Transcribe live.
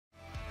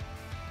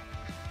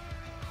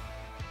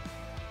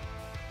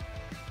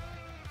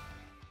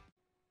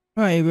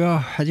Right, here we are,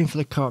 heading for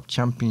the Carp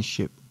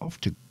Championship, off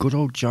to good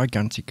old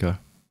Gigantica.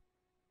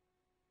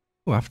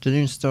 Oh,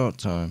 afternoon start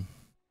time.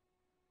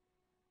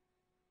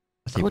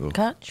 I think Good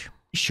catch.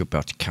 We should be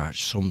able to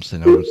catch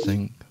something, I would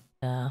think.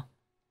 Yeah.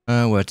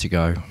 Where to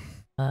go?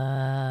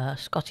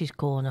 Scotty's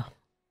Corner.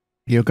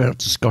 You're going up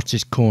to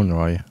Scotty's Corner,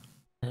 are you?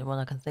 Is the one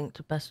I can think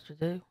the best to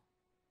do.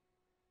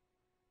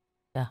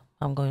 Yeah,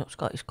 I'm going up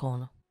Scotty's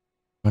Corner.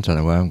 I don't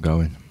know where I'm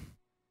going.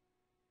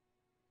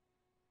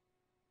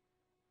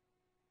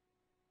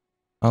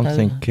 I'm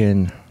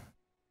thinking,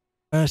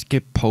 let's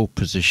give pole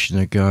position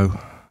a go.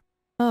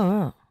 Oh,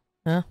 right.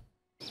 Yeah.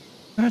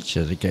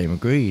 Actually, the game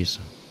agrees.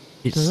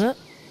 Does it?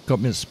 Got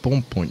me at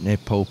spawn point near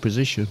pole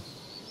position.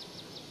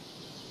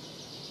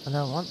 I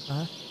don't want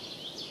that.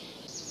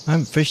 I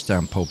haven't fished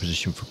down pole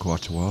position for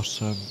quite a while,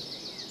 so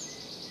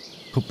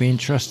could be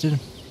interesting.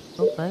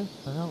 Okay,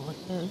 I don't want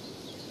you.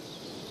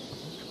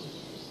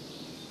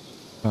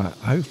 Right,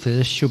 hopefully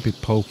this should be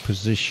pole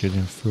position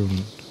in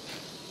front.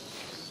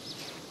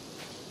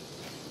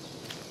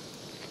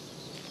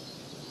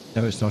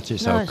 No, it's not.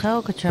 It's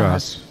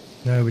Alcatraz.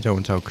 No, we don't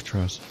want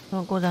Alcatraz.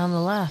 Don't go down the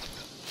left.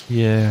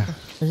 Yeah.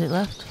 Is it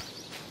left?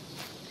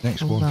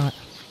 Next one. Right.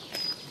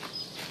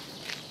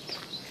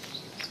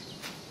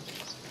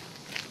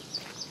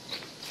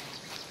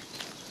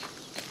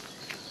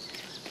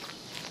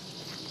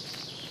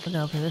 I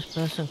don't think this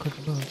person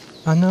could run.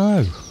 I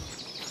know.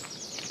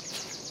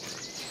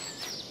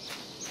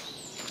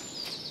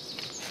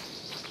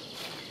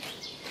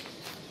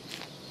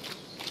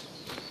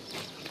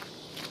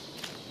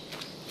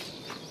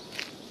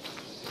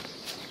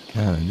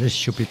 No, this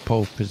should be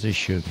pole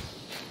position.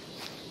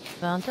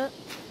 Found it?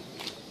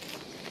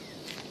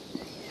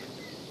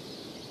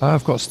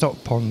 I've got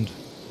stock pond.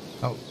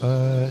 Oh,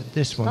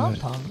 this one.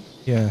 Stock pond?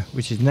 Yeah,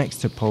 which is next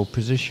to pole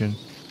position.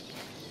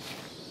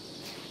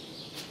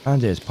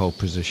 And here's pole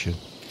position.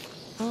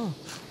 Oh.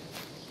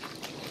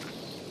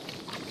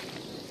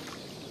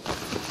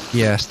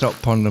 Yeah,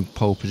 stock pond and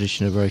pole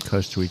position are very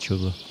close to each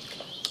other.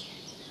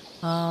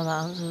 Oh,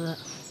 that answers it.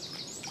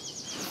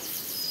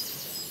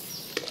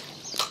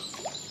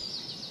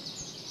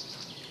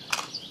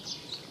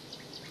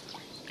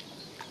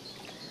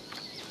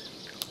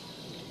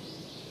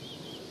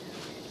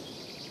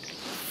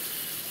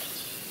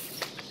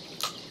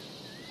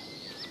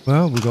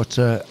 Well, we got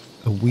a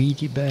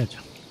weedy bed.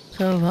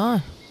 So have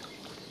I.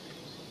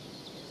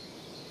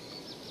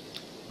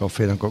 Got a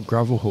feeling I've got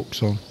gravel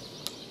hooks on.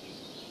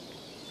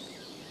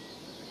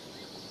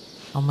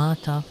 I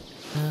might have,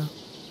 yeah.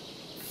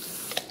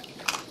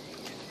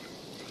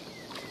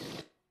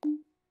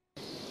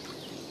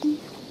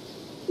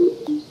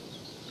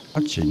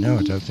 Actually, no,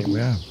 I don't think we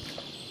have.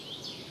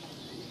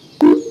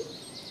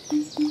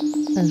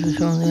 Depends which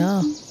one they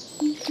are.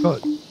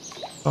 Got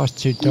last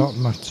two dark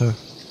matter.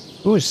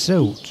 Oh, it's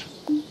silt.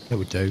 It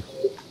would do.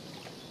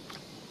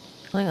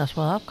 I think that's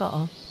what I've got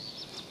on.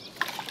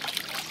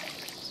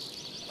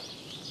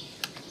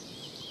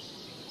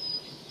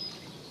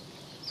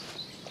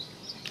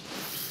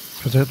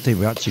 I don't think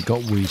we actually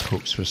got weed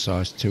hooks for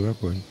size 2,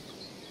 have we?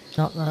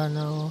 Not that I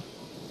know of.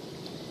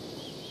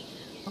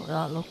 Not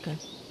without looking.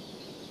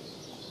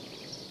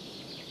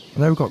 I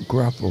know we've got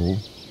gravel.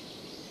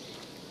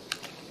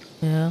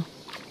 Yeah.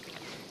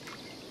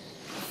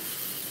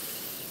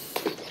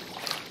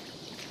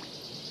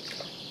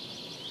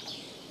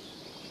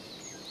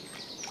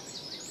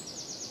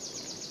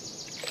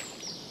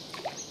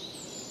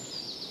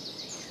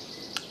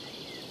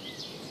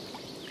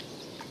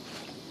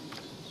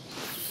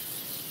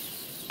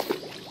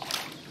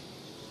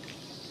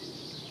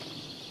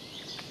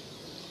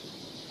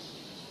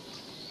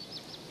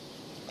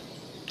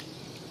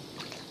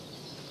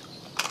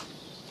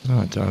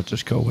 Right, I'll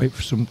just go wait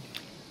for some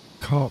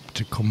carp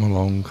to come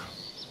along.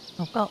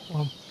 I've got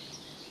one.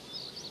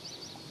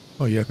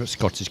 Oh, yeah, got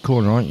Scottish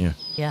Corner, aren't you?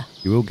 Yeah.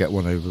 You will get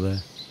one over there.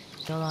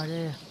 Good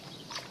idea.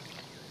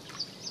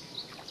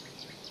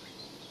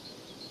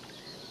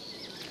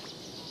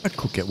 I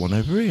could get one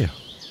over here.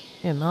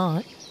 You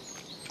might.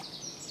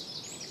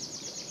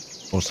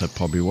 Also,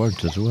 probably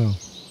won't as well.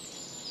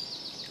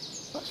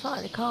 Got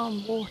slightly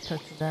calm water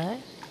today.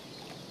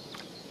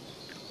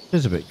 It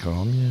is a bit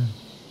calm, yeah.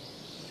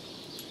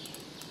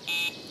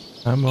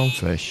 I'm on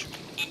fish.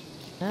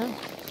 Yeah.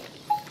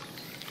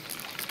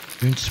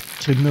 Doing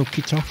some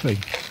milky toffee.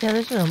 Yeah,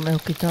 there's no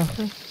milky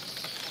toffee.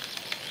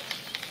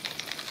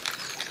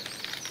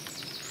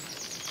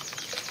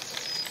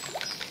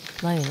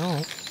 Laying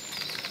up.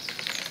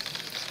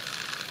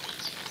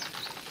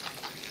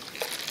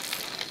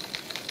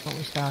 What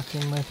we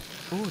starting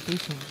with? Oh,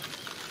 decent.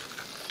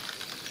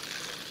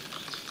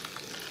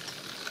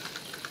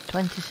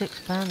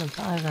 £26 and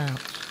 5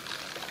 ounce.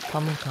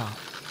 Common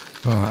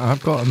carp. Right,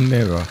 I've got a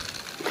mirror.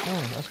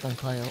 Oh, that's going to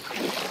play up.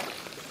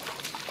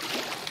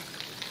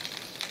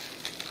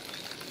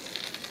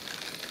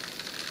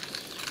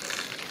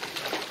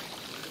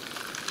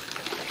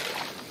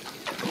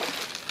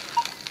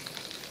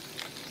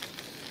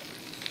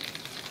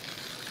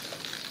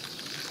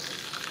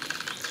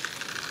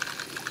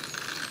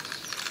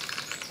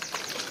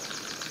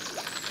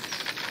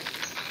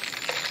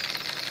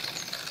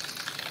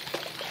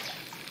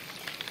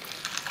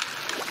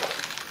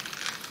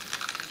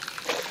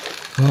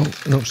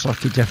 Looks like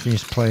he definitely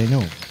is playing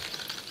up.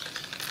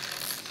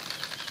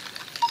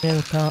 Yeah,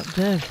 we can't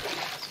do.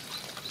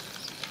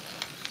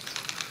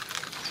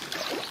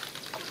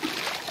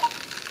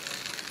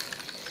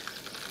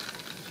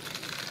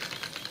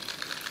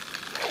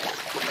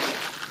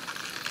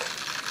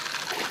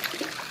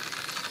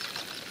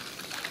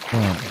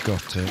 Right,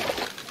 got it.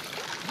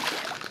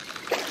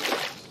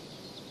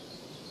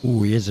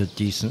 Oh, he is a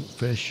decent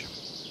fish.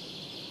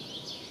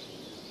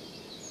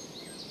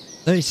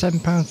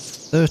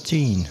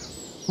 £37.13.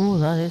 Oh,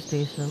 that is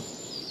decent.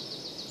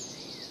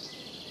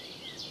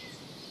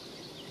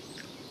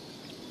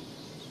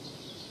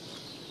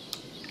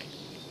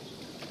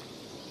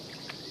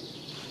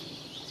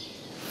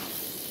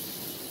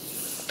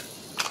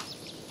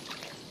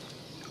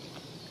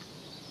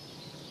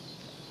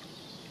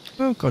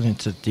 Well, got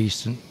into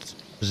decent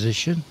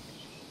position.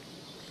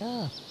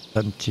 Yeah.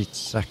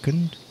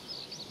 72nd.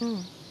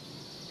 Hmm.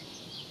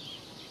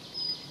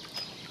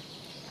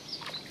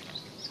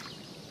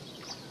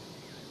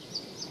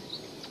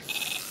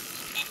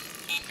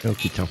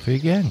 Milky toffee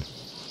again.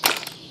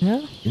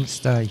 Yeah. Didn't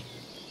stay.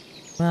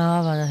 Well,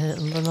 I've had a hit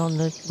and run on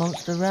the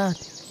monster red.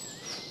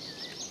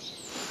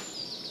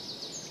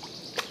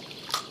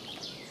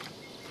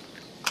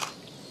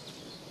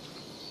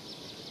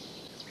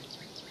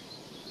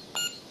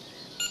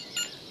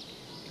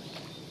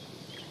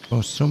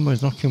 Well,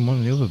 somewhere's knocking one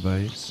of the other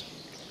baits.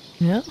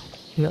 Yeah.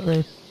 You got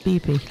the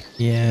beepy.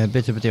 Yeah, a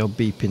bit of the old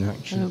beeping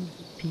action. Oh,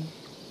 beepy.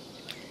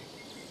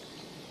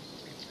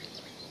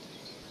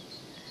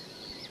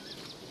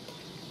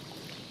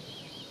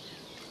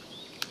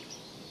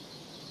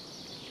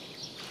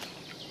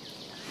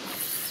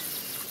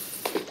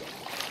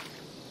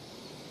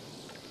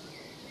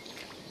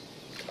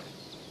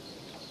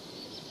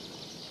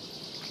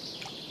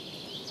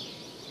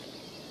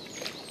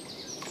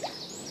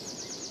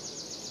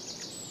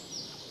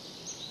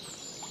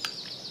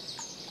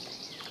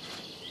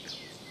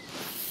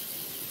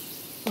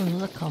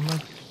 Another common.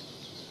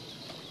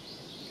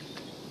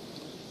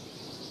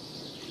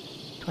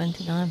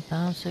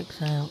 £29,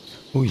 6 ounce.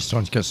 Oh, he's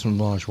trying to get some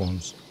large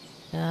ones.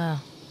 Yeah.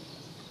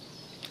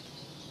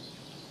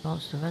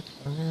 Monster red's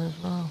on in as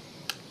well.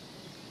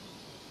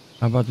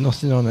 I've had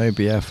nothing on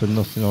OBF and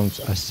nothing on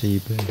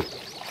SCB.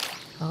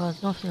 I've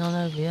had nothing on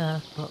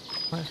OBS, but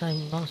like I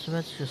say, monster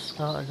red's just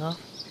started off.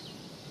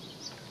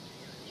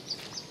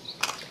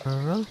 For a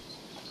run.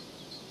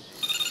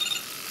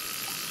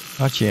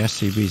 Actually,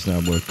 SCB's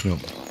now woken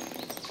up.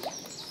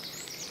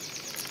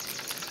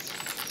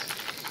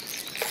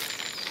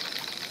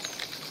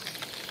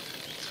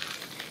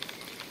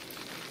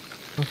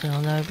 Nothing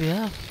on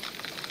OBS.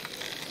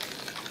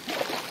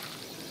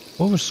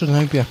 All of a sudden,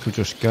 OBF will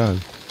just go.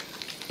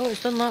 Oh,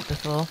 it's done that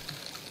before. I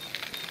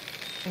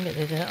think it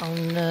did it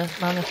on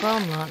Manor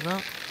Farm like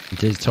that. It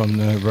did it on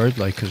Road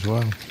Lake as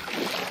well.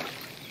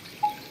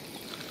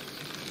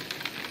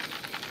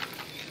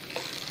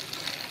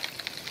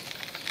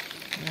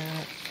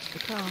 The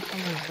car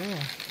from over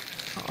there.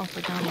 Not off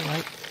the down the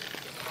lake.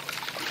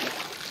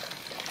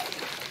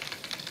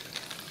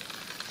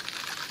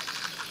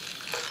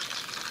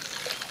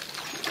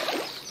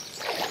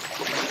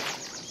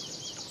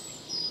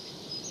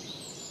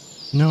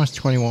 No, it's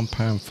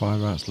 £21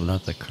 5 ounce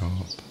leather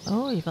carp.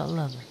 Oh, you got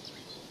leather.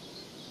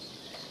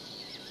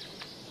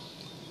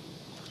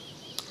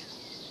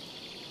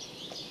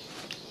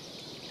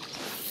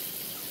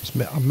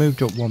 I've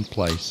moved up one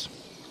place.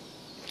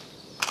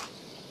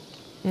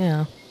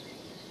 Yeah.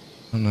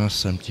 And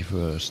that's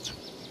 71st.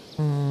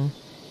 Hmm.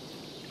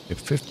 At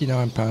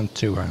 £59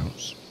 2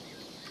 ounce.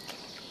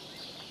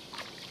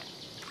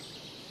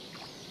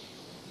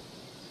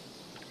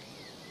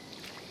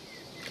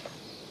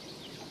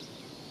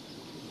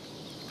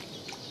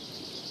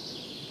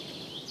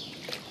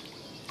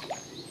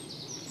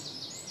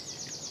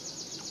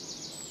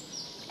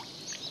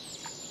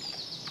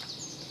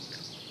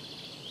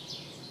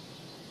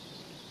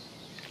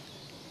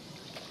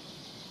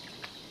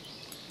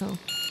 Oh,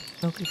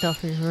 Milky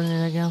Toffee's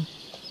running again.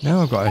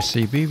 Now I've got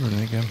SCB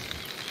running again.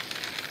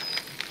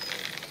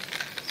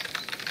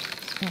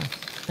 Oh,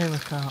 there we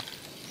Carp.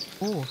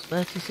 Oh,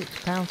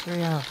 £36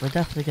 3 ounce. We're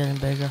definitely getting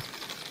bigger.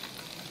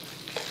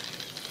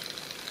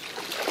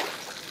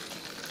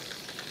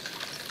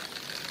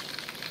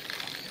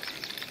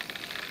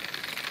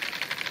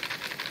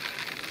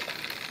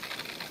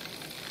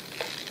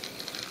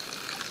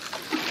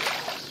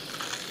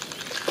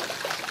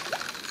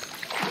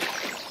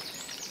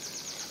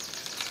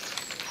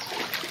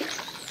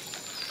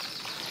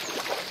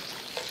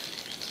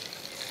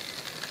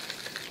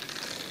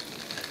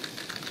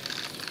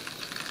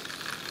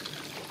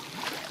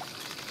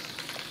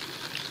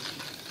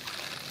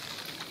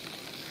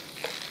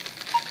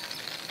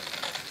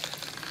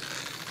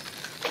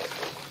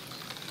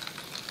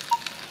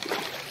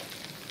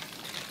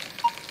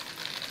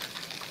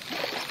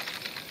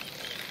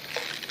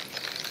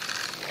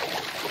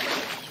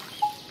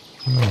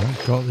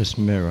 Alright, got this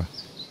mirror.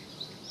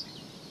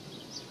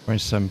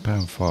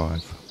 £27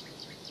 5.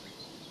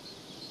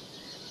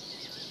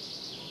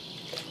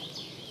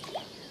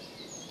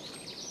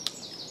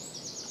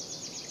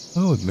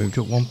 Oh, we've moved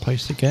up one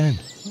place again.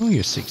 Oh,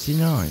 you're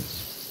 69.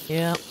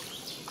 Yeah.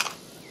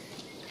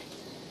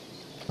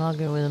 I'll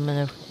go with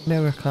a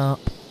mirror carp.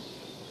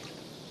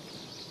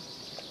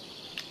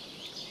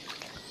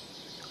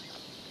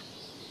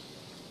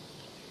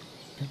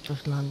 It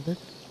just landed.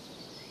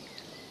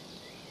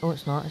 Oh,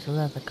 it's not, it's a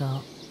leather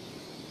carp.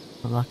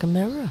 But like a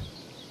mirror.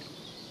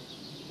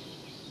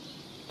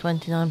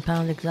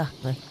 £29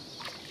 exactly.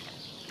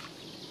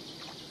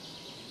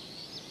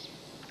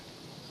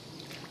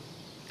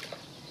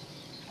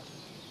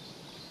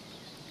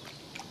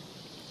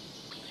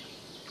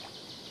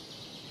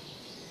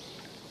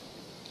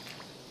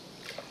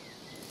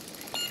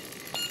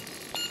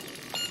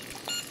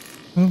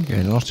 I'm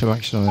getting lots of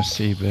action on the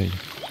CB.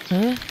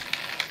 Huh?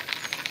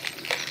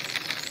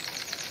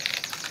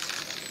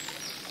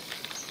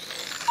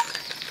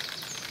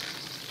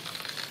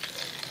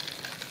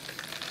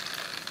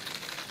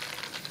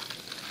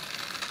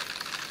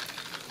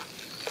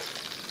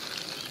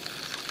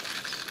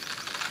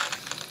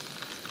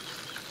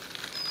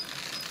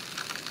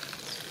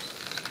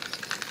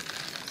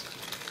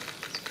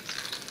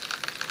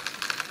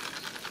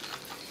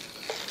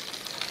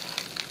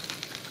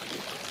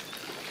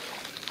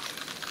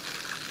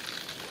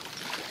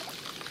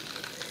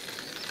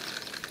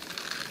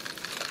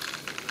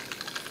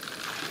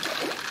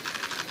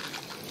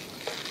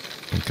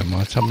 I think I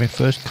might have my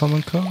first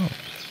common carp.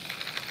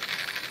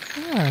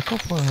 Yeah, a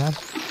couple of them.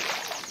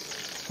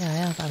 Yeah, I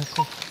have had a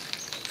couple.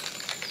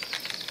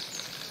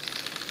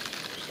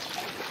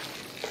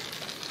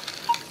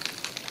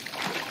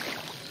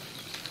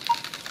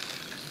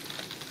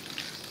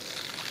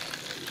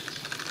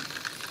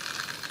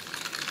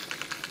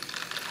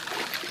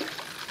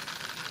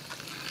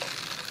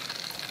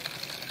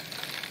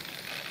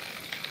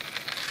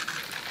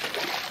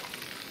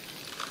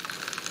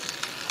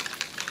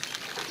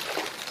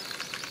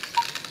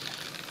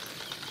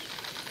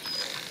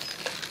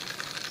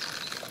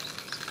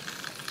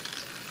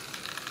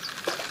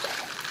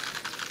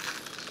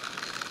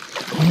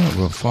 Oh,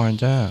 we'll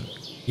find out.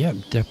 Yep,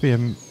 definitely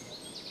a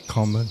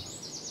common.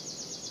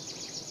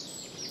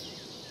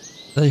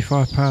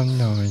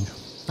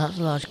 £35.9. That's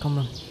a large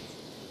common.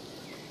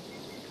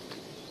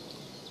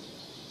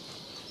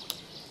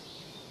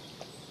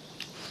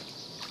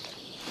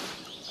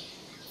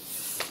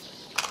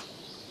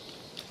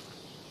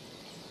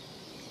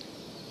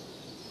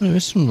 There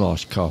is some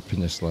large carp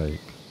in this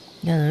lake.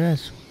 Yeah, there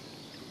is.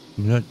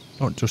 I'm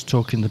not just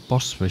talking the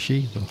boss fish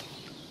either.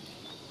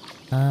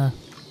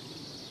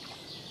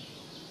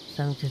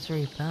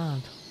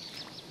 £73.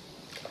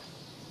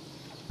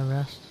 The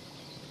rest.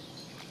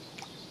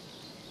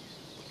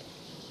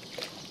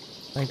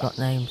 They got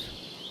names.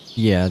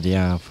 Yeah, they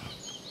have.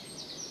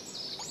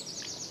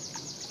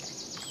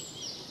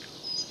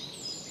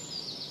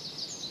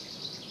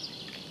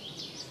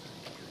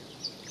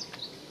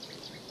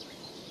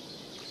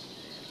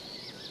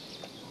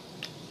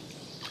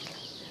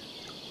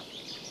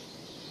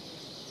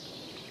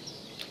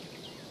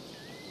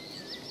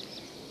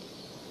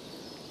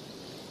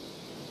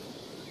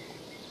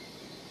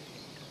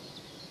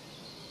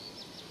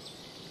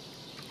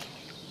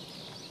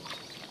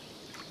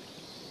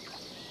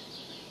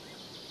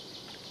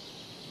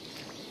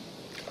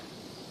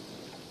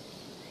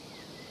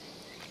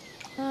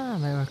 Ah,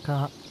 mirror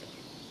carp.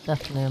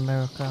 Definitely a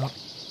mirror carp.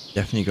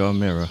 Definitely got a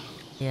mirror.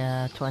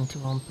 Yeah,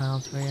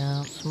 £21 3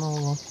 ounce,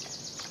 small one.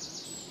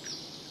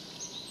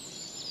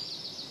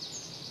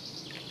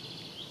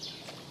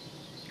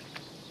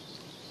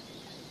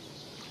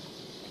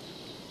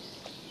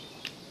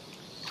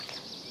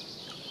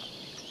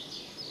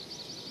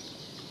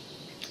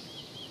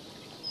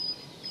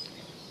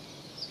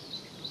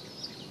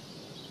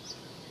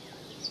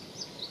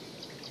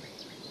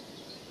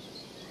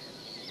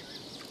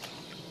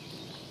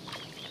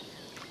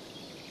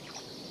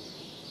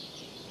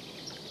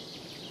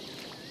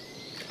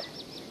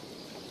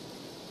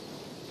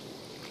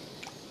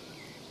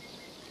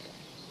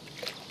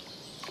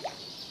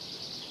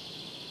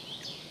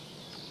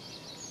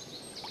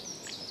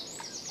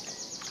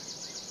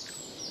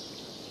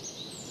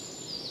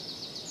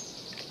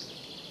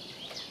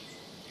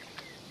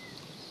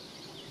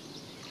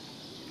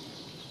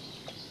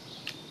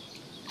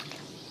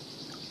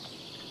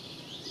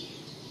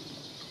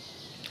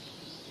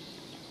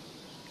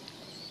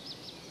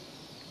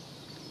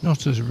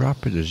 Not as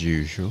rapid as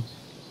usual.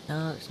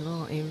 No, it's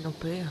not even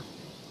up here.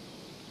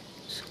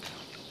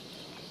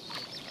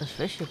 There's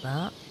fish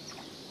about,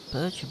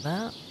 birds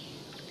about.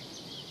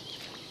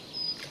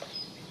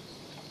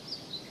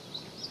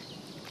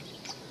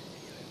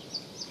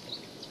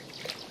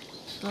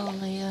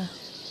 Slowly,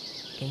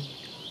 okay.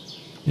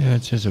 Yeah,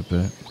 it is a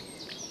bit.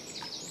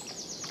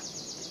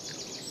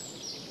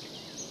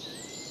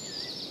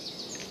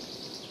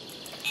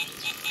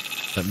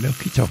 That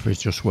milky topper's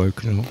just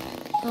woken up.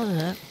 Oh,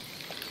 is it?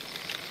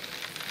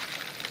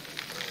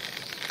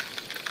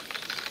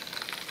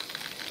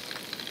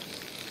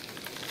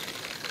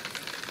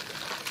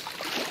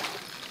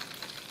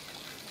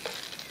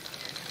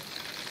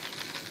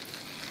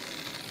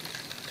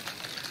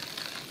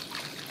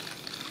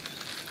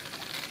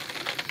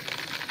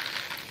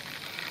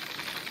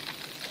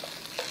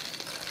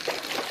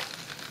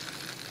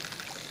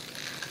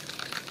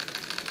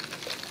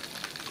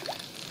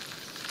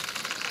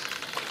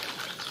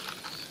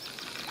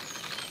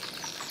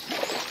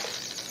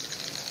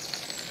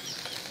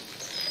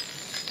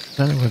 I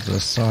don't know whether the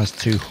size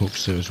 2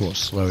 hooks is what's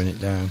slowing it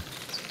down.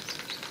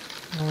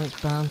 Oh, it's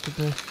bound to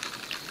be.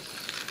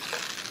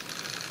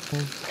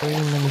 There's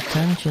beam and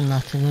tension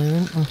that in here,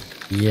 isn't there?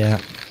 Yeah.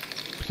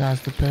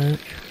 Besides the perch.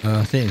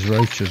 I think it's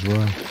roach as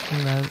well.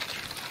 And roach.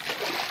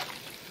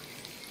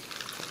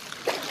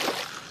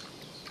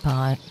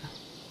 Pike.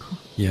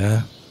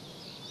 Yeah.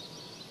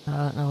 I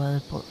don't know where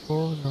they put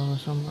fours on or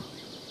something.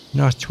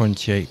 Nice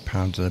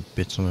 £28 and a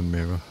bit on a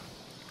mirror.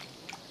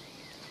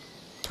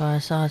 Try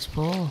a size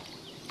 4.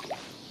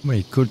 Well,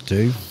 you could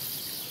do.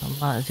 I'm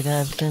likely to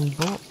get everything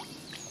but.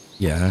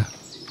 Yeah.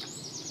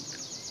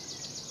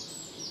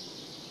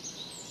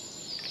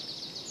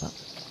 But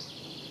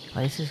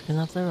places can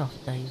have their off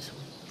days.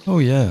 Oh,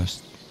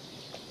 yes.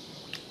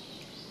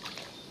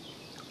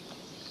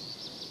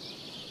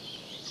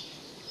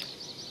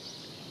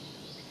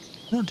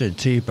 Not doing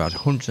too bad.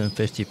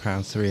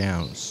 £150 3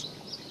 ounce.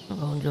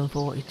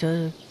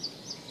 142.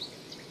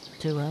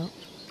 2 ounce.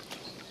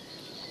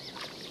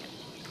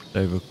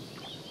 Over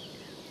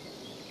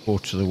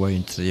quarter of the way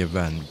into the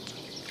event.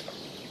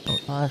 Oh,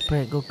 that's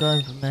pretty good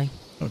going for me.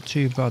 Not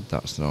too bad,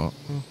 that's not.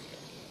 Mm.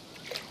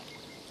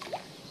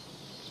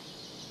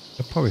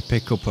 I'll probably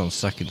pick up on the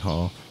second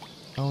half.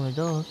 Only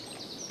does.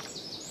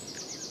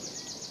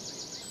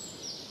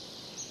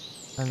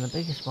 And the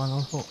biggest one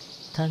on hook.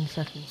 10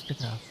 seconds to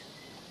go.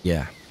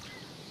 Yeah.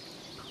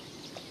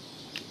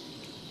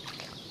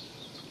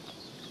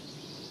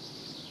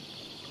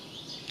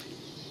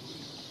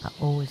 That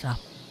always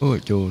happens. Oh,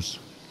 it does.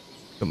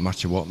 Don't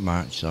matter what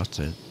match, that's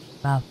it.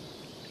 Wow.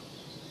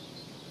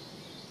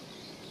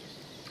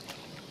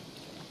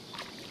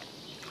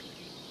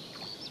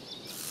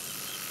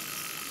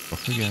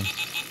 Off again.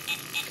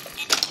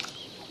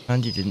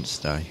 And he didn't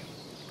stay.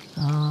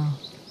 Ah,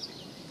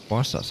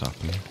 Whilst that's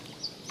happening.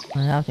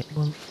 I have it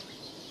once.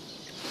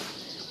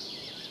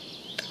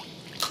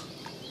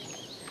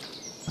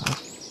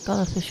 I've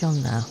got a fish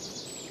on now.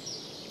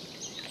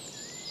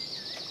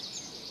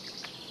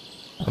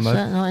 I'm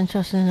That's not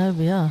interested in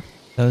OBR.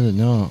 No, they're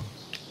not.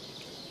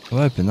 I'm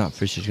hoping that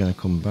fish is going to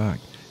come back.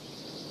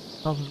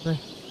 Probably.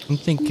 I'm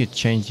thinking of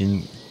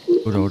changing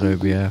good old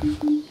OBF.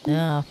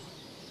 Yeah,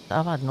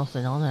 I've had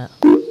nothing on it.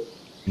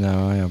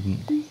 No, I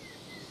haven't.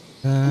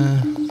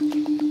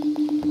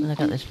 When I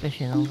get this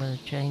fishing, I'm going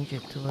to change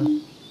it to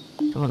something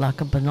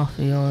like a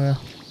banoffee or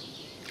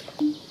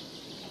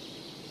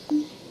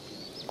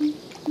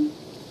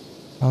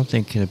I'm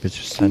thinking a bit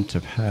of scent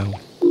of hell.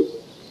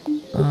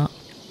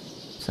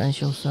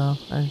 essential cell,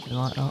 anything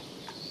like that.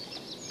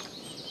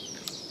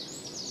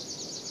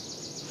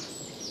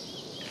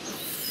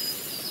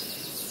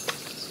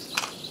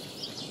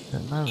 At the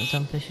moment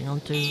I'm fishing on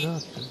 2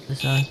 rods, as they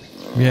say.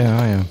 Yeah,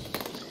 I am.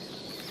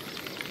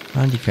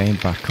 And he came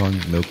back on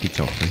Milky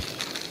Toffee.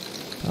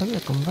 Oh, you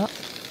come back.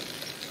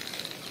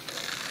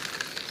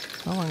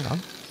 Oh, hang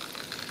on.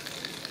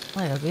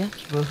 My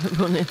OBF's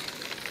running.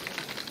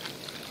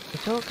 The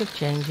talk of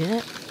changing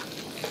it.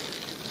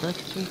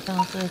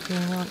 £33, 13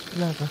 ounce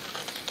leather.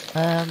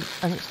 And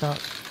it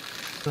starts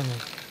running.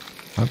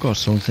 I've got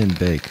something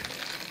big.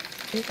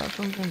 You got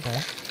something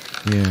there?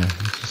 Yeah,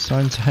 it's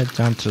deciding to head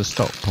down to the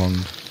stock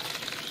pond.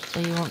 So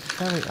you want to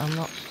tell it I'm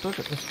not stood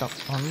at the stock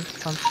pond,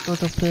 I'm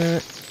stood up here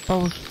at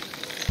Bow's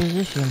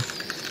position.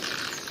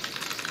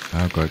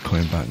 I've got it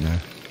coming back now.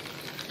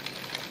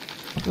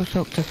 I've just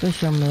hooked a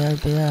fish on my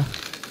OBF.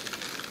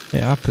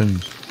 It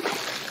happens.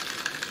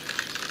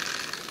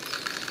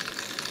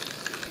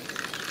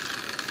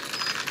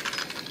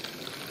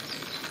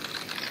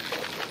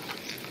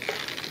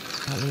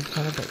 That leaves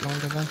on a bit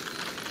longer then.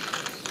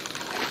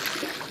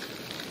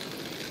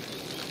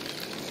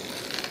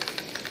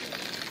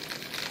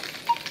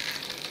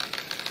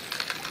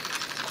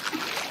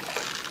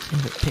 See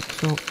if it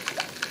picks up.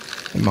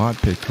 It might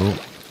pick up.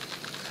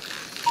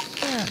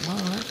 Yeah, it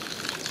might.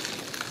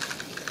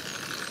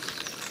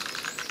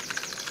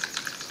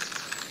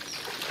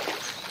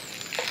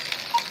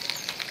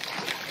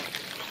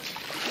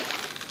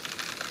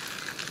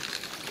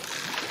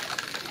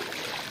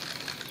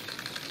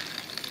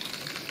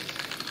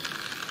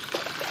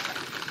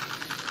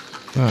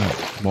 Right,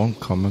 one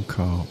common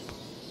carp.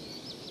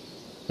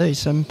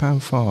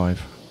 £37.5.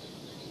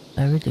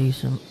 Very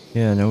decent.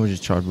 Yeah, no, I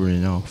just tried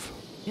running off.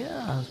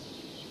 Yeah.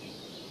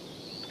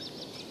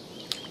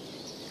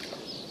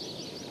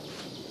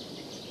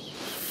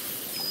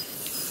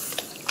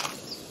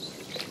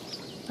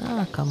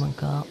 Ah, common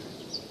carp.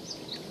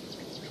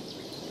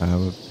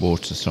 The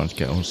water's starting to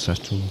get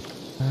unsettled.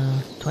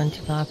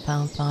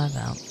 £25 5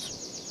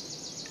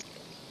 ounce.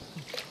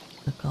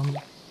 The common.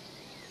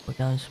 We're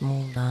going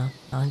small now.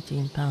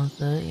 £19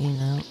 13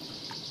 ounce.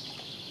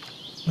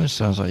 Well, it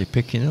sounds like you're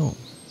picking up.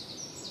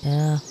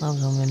 Yeah, that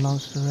was on my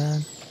monster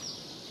rod.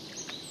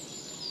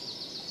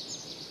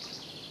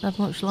 Had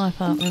much life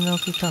out of my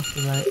Milky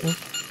Toffee lately. I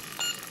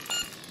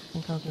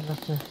think I'm going to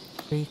have to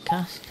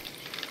recast.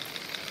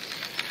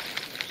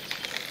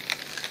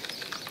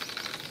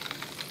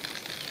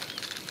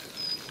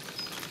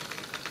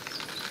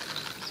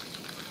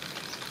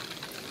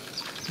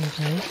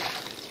 Okay.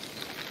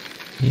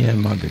 Yeah, it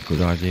might be a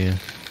good idea.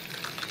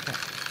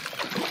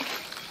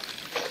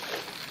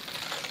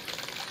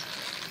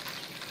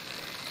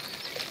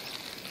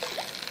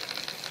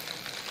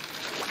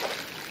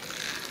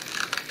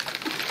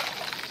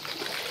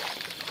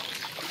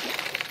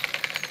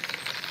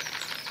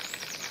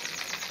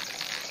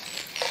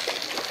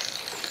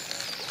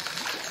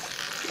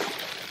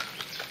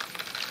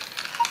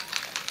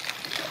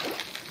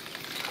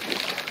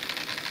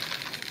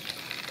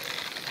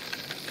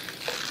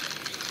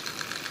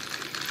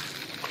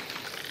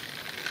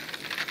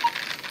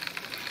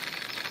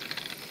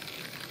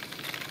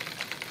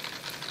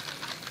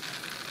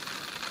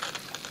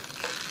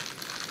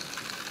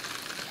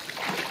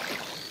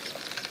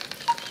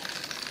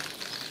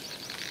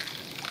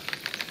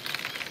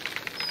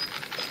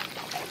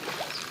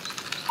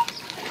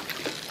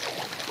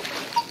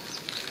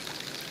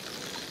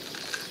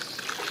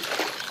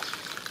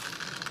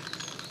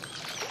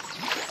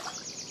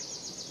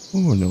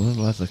 Oh, another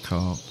leather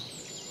carp.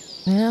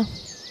 Yeah,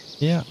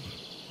 Yeah.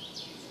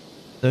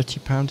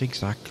 £30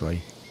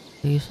 exactly.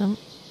 decent.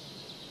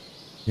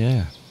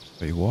 Yeah.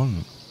 What you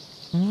want.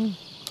 Mm.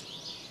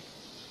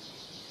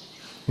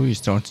 Oh, you're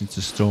starting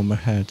to storm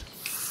ahead.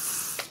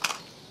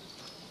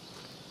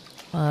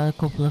 A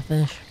couple of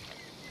fish.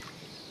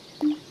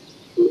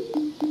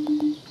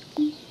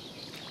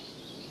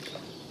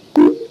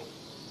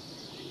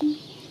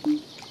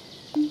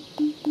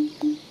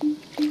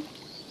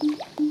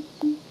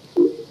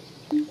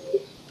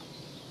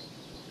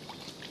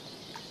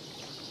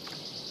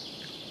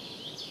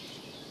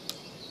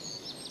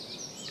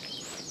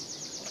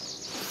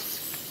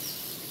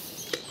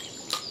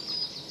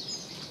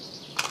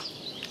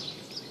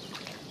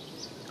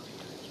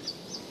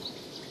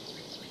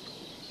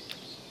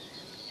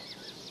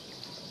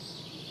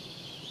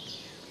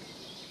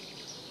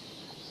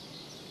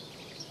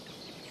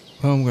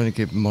 Well, I'm going to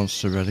give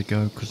Monster Red a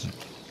go because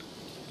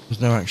there's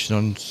no action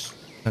on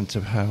Sense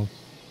of Hell.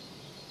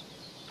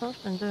 That's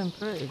been doing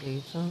pretty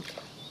decent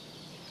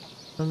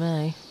for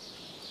me.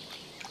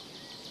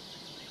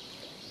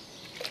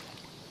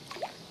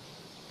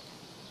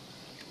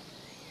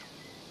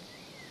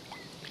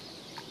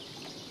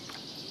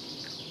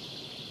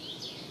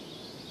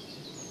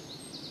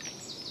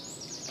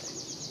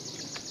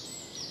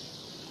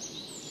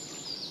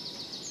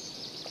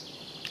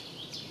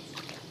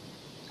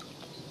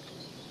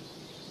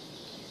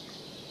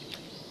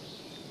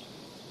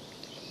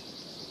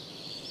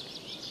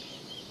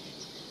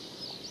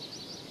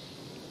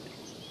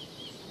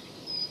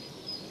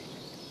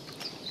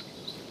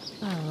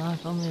 I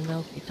like on my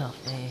milky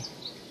toffee.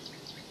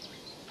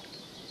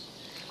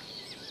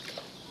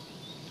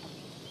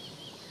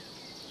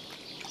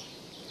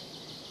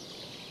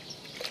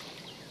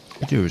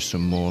 Could do with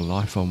some more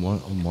life on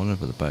one of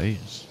the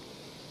baits.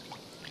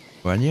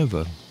 Or any of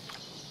them.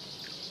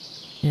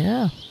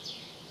 Yeah,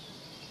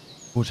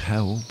 Would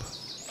help.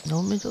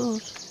 normally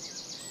does.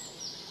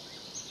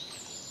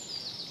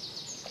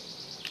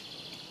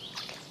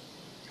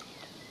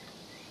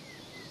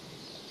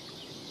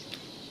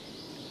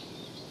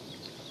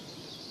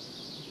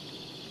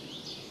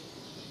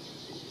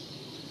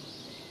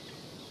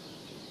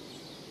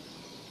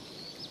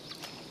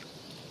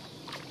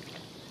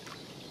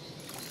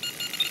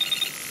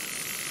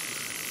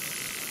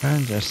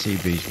 And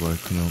SCB's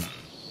woken up.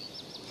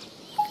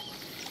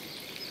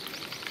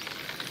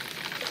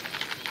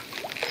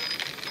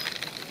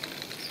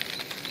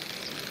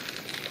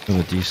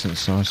 Another decent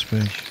sized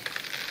fish.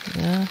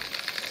 Yeah.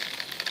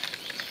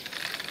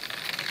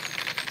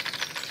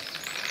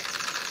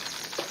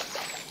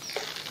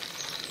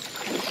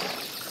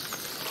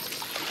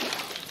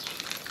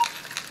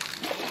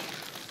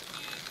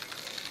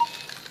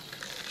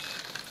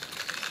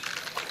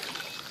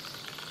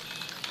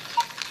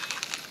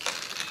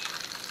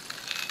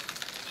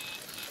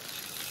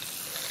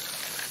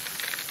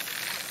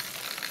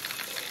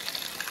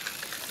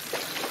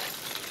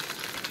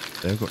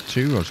 They've got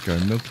 2 rods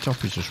going. Milky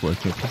Toffee's just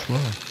woken up as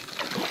well.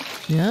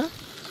 Yeah?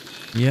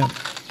 Yep.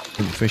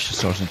 And the fish are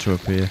starting to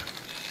appear.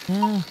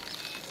 Yeah.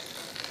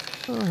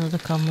 Oh, another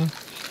common.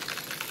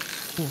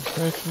 Ooh,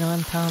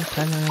 £39,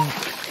 10 an inch.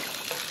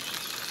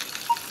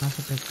 That's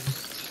a big one.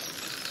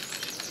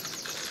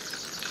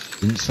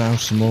 Didn't sound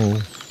small.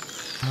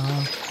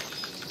 Oh.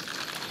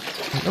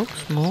 It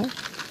looks small.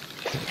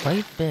 It's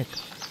quite big.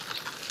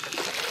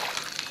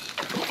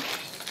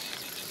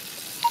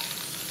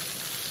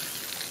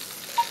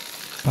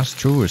 That's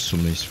true with some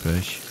of these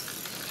fish.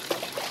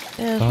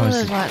 Yeah, it's one of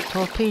those like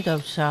torpedo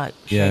type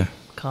Yeah.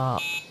 shaped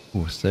carp. Oh,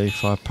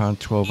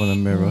 £35.12 on a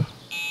mirror.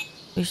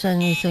 Which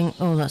then you think,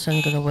 oh, that's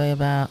only going to weigh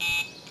about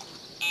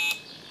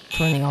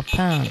 20 odd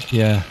pounds.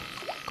 Yeah.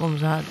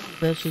 Comes out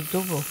virtually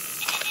double.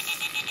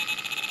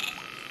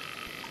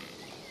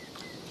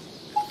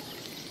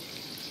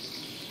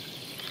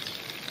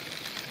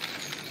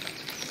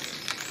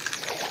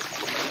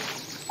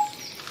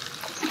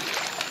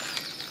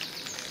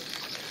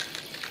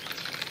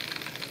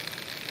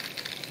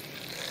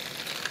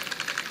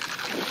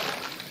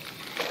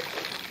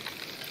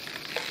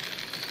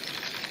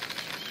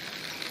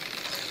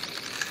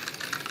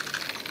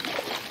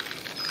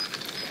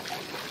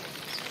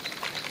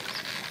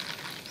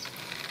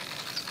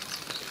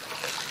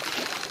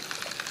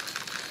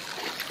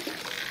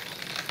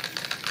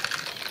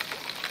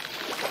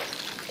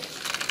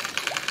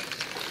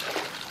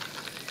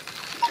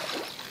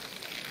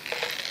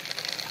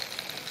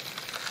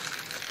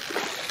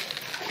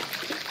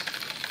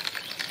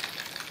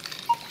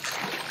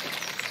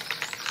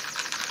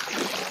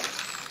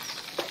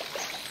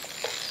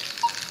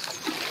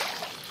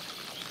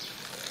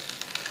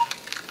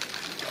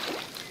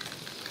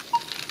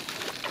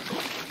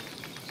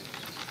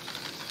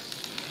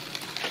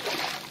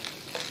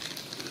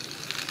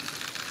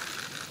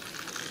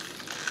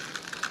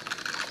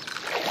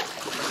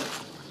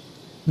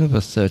 Another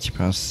 £30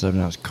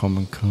 7-ounce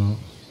common carp.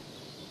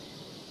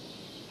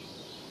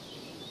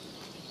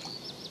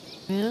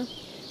 Yeah.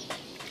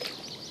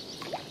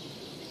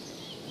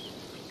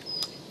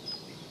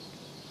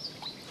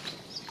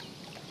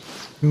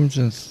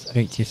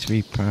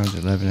 £283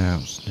 11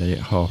 ounce, nearly at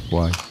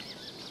halfway.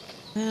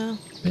 Yeah.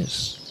 Bit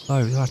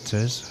slow, that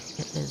is.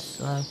 It is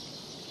slow.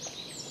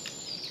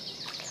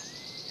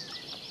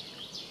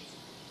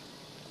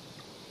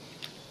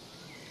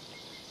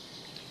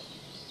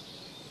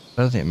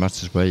 I don't think it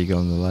matters where you go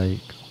on the lake.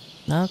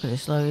 No, because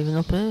it's slow even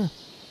up here.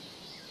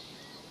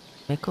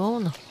 My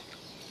corner.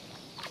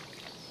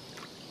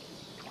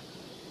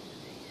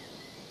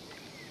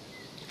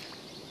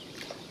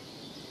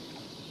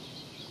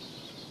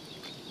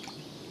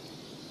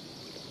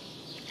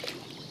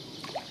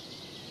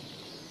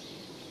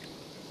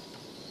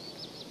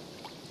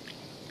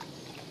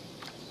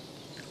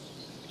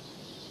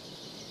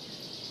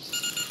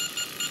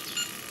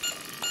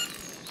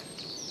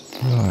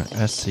 Right,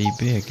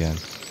 SCB again.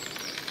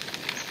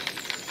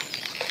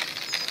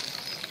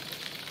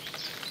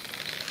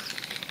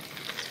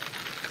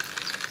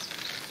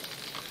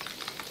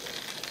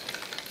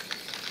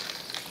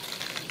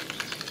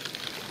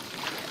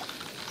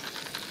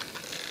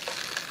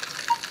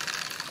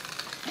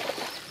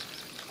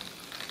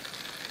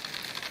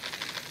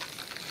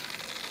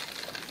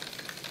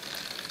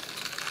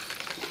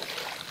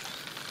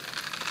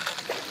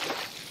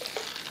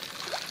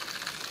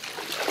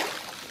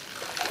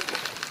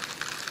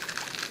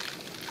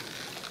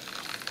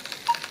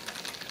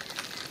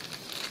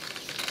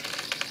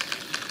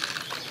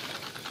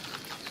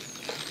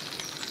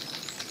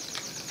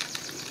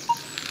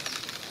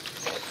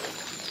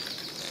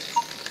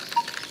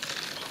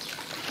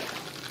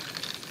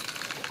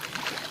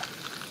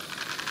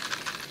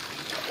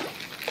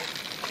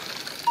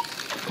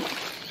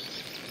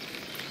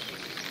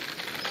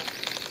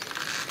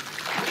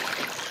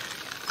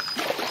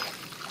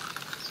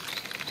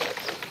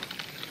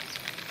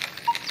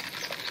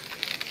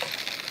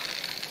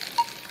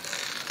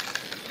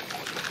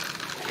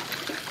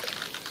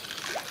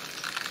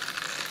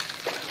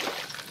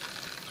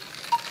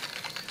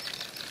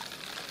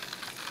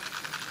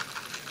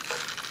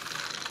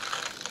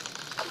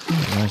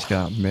 Nice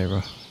got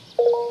mirror.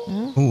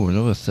 Mm. Oh,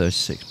 another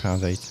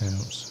 £36 8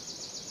 ounce.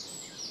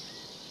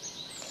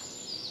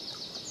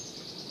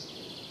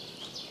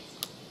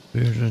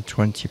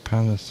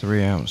 £320 a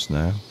 3 ounce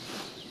now.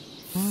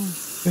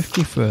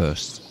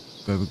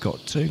 51st, where we got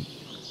to.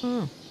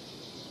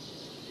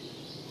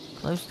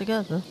 Close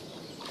together.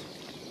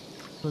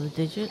 For the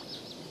digits.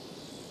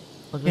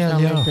 Or just Yeah, how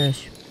they many are.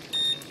 fish?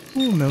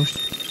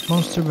 Almost.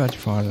 Monster red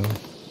finally.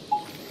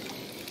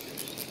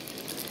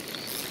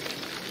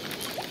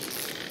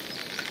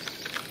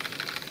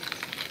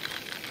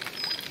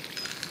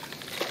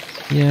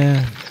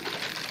 Yeah.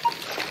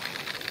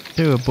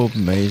 Two above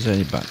me is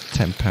only about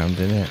 £10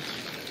 in it.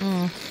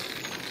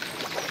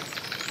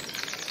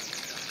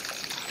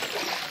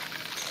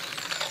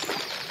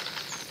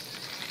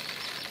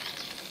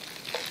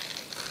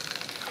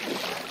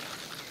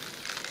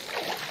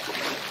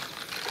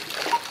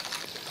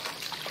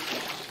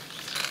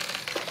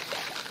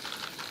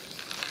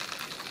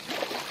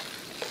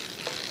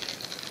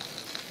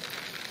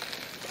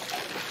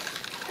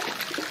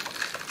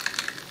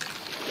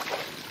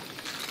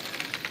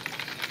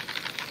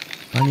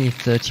 I need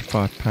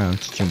 £35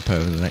 to jump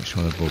over the next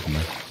one above me.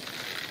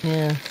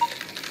 Yeah.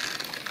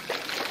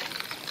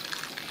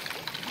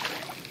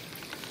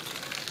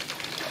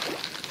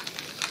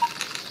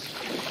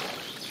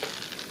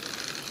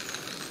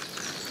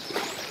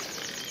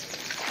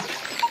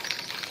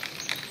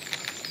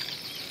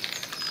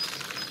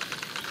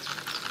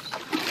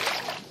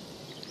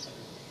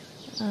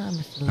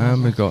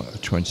 And we got a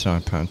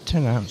 £29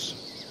 10 ounce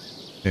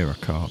Vera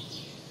Carp.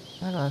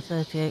 I got a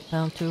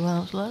 £38 2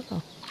 ounce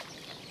leather.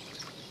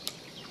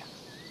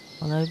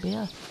 On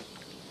OBS.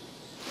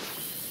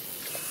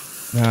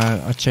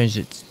 No, I changed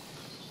it to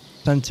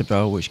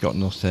Centerbell, which got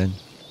nothing,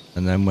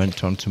 and then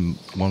went on to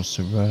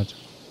Monster Red.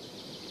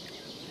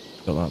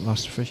 Got that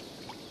last fish.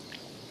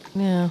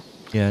 Yeah.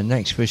 Yeah,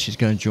 next fish is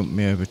going to jump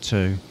me over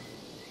 2.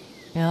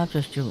 Yeah, I've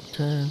just jumped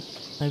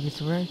maybe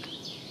 3.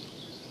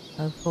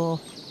 Oh, 4.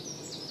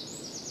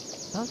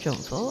 I've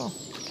jumped 4.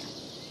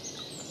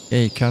 Yeah,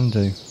 you can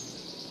do.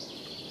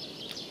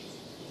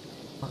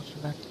 What's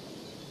the best?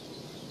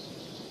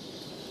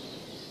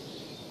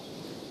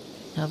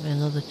 There'll be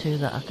another 2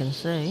 that I can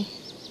see.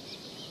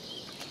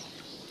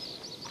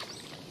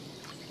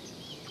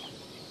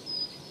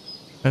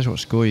 That's what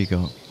score you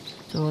got.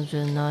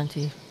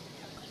 £298.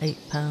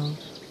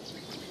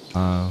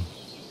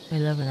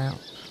 11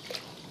 ounce.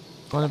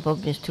 One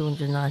above me is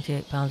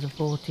 £298 and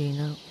 14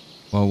 ounce.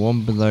 Well,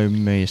 one below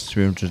me is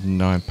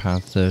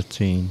 £309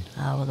 13.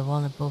 Ah, well, the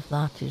one above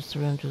that is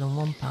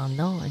 £301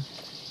 9.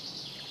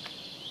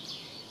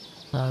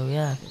 So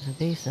yeah, if it's a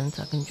decent,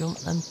 I can jump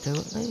them 2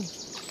 at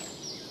least.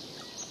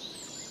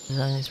 There's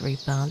only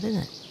 £3 in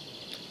it.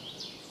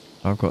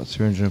 I've got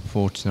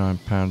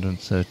 £349 and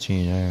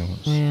 13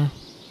 ounce. Yeah.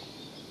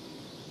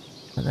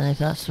 But then if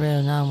that's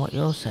 309 what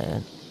you're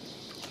saying,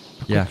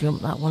 I could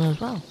jump that one as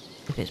well,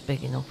 if it's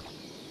big enough.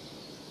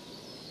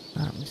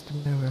 Right, Mr.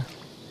 Mirror.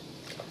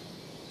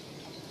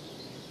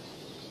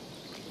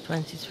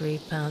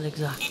 £23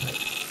 exactly.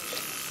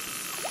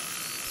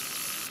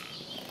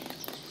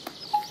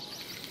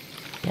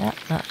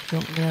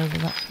 Jumped me over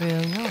that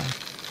 309.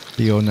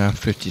 You're now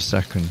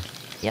 52nd.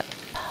 Yep.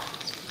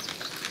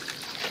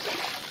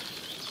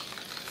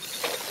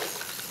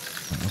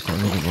 I've got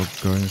another rod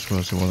going as well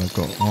as the one I've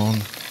got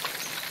on.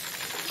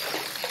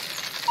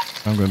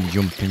 I'm going to be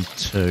jumping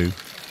 2.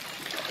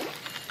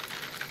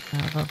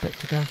 I've got a bit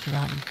to go to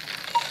that one.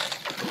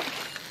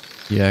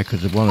 Yeah,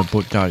 because the one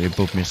down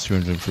above me is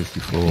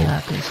 354. Yeah,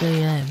 I can see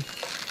him.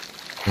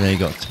 And then you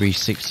got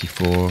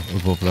 364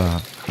 above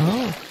that.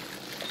 Oh,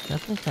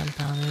 definitely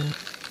 £10 in it.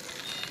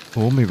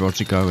 All my rods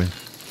are going.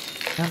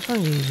 That's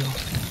unusual.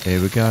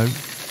 Here we go.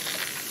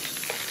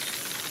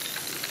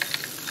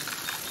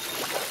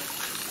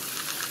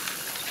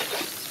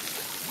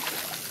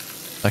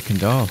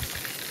 Second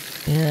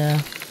half.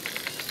 Yeah.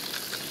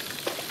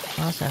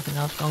 My second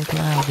half's gone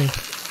cloudy.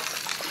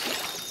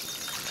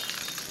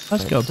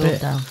 That's But got it's a all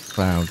bit down.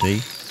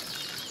 cloudy.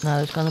 No,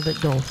 it's gone a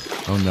bit dull.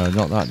 Oh no,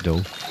 not that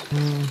dull.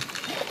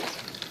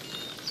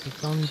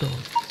 It's gone dull.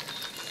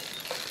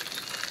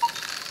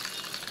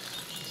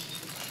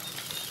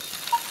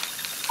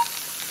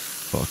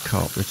 Got a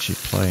carp Richie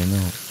playing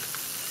up.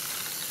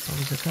 What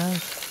was the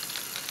case?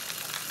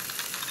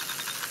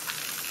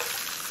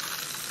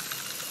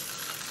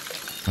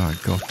 I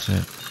got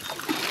it.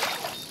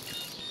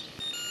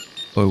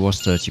 Oh, it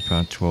was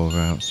 £30 12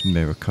 ounce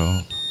mirror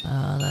carp.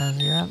 Ah, there's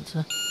your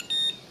answer.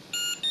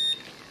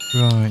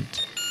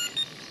 Right.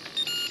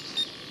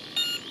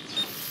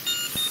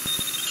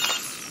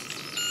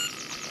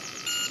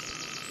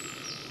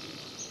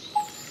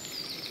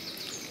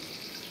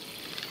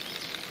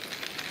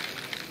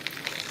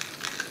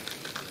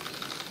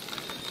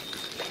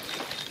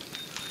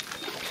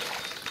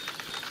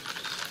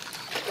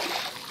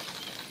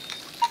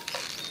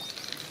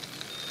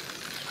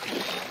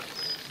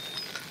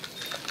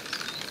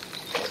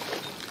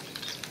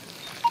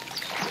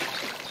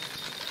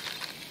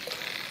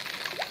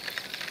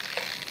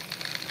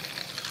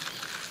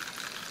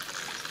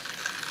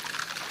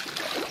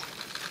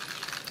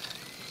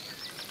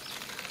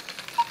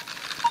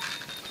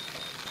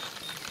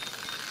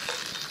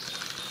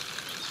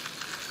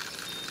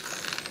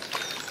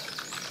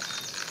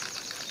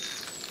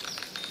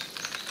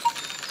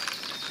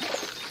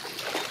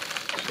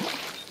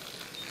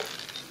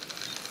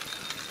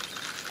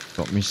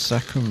 Got me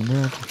second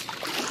rod.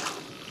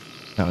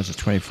 That was a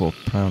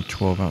 £24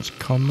 12 ounce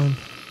common.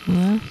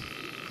 Yeah.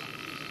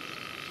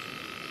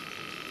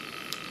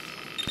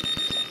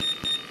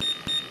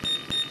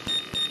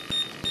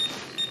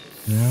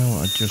 Now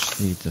I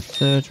just need the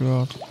third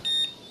rod.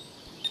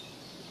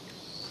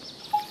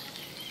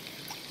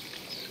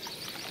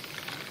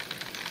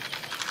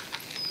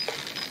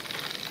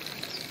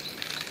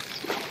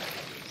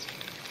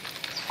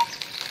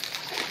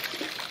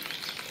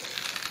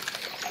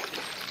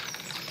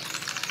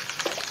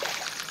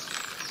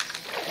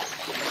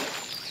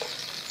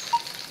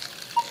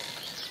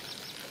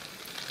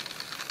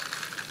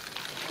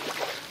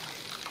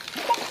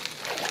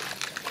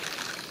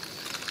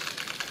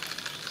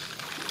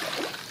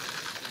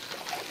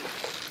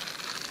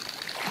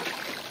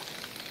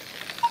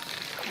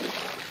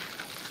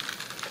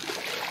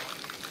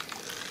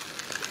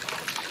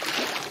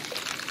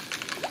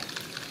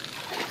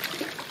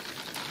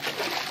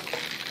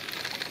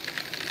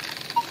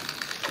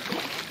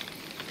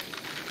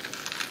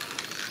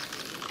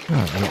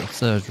 Right, I've got the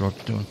third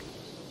rod done.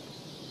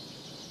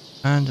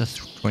 And a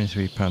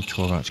 £23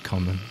 12 ounce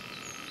common.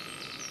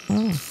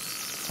 Oh.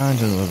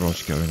 And another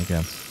rod's going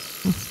again.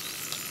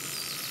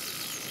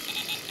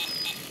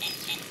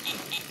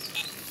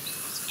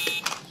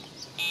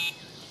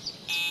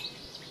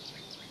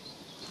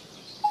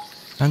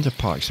 And a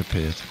pike's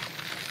appeared.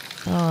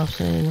 Oh, I've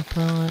seen the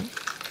pike.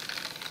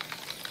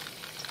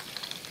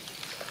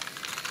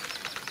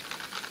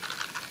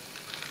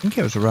 I think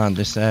it was around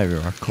this area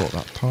I caught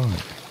that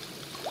pike.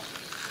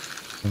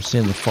 I'm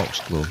seeing the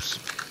foxgloves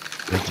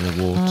into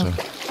the water.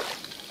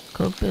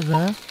 Could be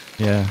there.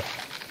 Yeah.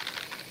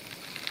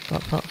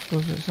 Got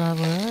foxgloves outside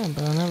where I am,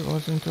 but I know it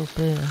wasn't up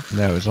here.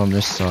 No, it was on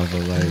this side of the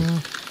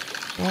lake.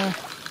 Yeah.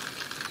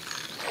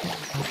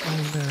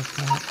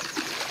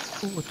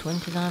 Ooh,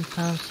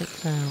 £29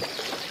 6 ounce.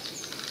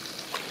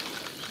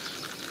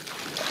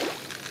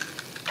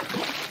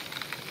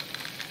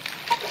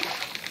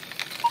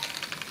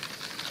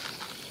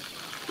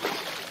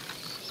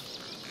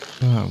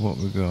 Right, what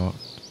we got?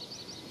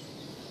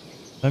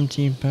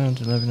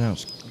 £17 11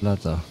 ounce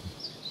leather.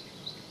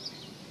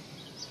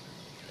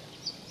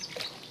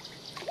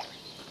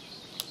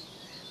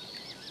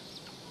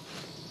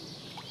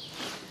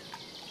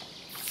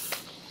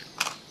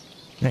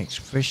 Next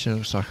fish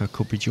looks like I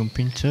could be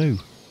jumping too.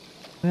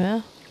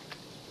 Yeah?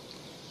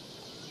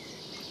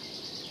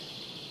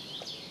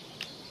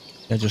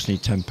 I just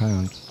need £10.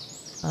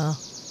 Oh.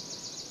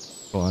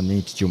 But I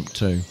need to jump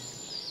too.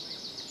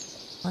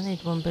 I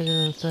need one bigger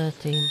than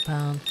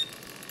 £13.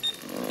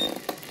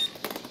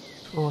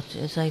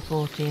 40, say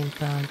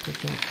 £14 to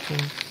jump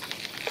to.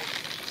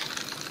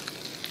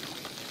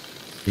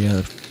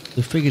 Yeah,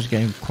 the figures are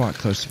getting quite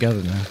close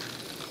together now.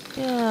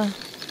 Yeah.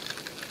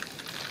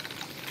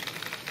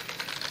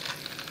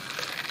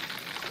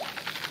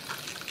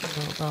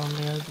 It'll go on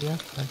the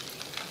OBS then.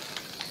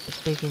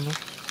 It's big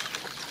enough.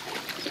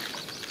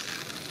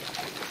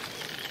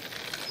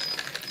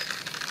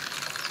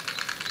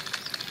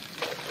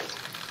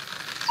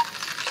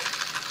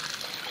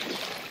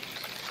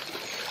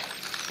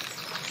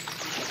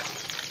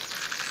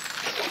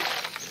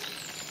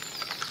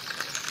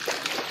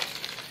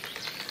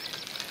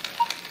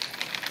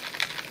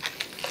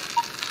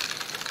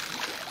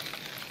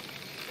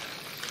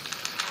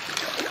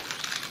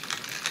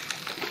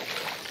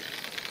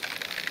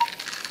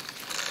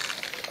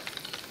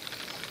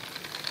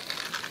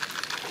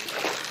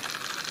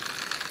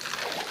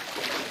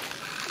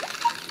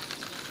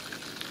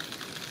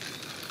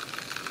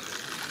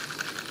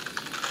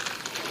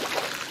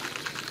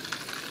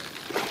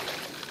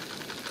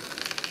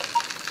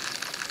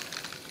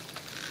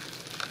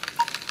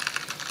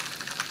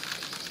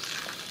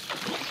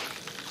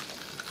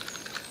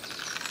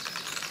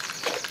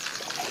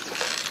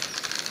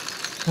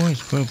 Oh,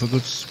 it's worth a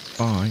good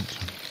spite.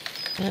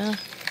 Yeah.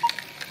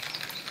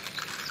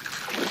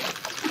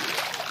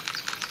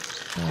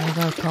 There we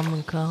go,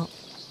 common carp.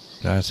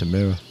 That's a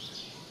mirror.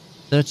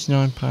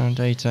 £39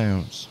 8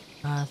 ounce.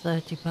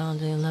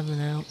 £30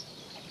 11 ounce.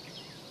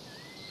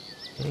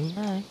 Doing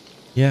there.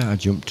 Yeah, I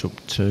jumped up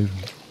 2.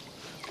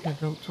 I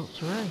jumped up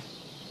 3.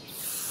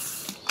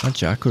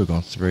 Actually, I could have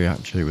gone 3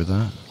 actually with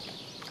that.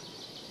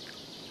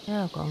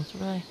 Yeah, I've gone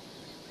 3.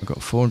 I've got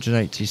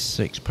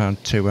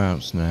 £486 2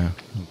 ounce now.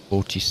 I'm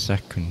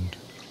 42nd.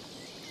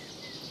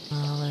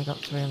 I've only got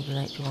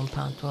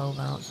 £381 12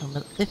 ounce. I'm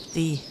at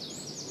 50.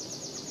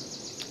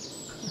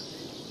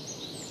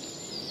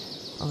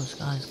 Oh, the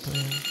sky's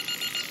clear.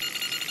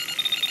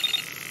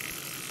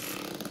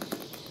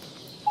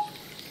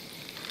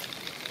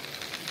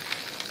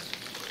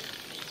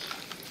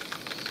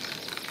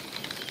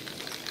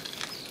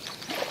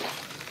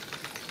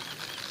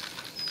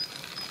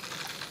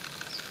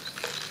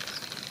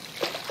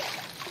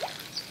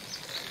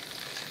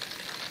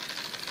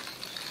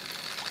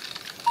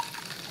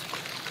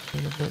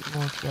 Need a bit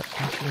more to get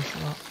past this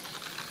lot.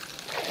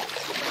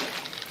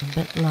 A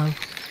bit low.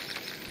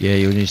 Yeah,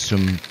 you need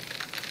some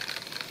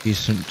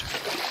decent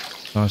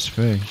nice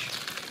fish.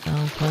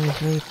 Down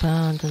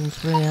 £23 and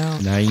 3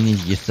 ounce. Now you need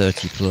your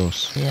 30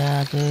 plus.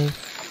 Yeah, I do.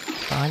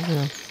 Finding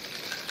them.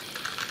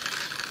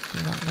 See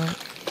that look?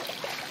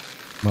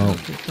 Well,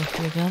 It's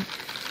again.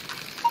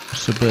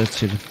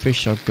 possibility the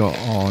fish I've got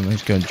on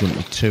is going to jump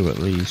to 2 at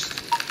least.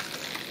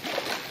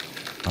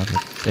 I would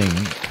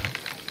think.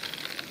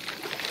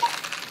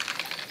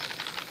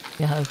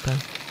 You're hoping.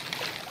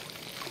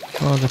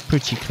 Oh, they're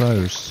pretty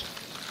close.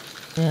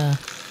 Yeah.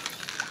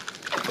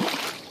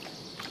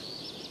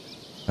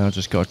 I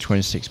just got a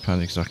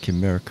 £26 exactly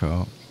mirror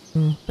carp.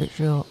 Bit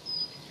short.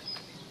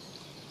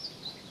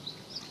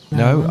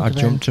 No, I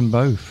jumped them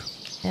both.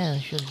 Yeah, I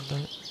should have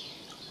done it.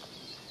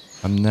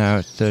 I'm now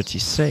at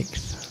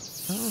 36th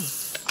Oh.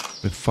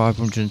 with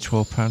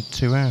 £512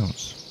 2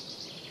 ounce.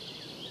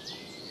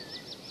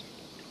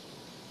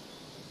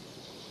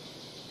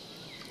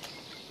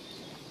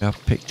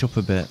 I've picked up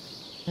a bit.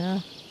 Yeah.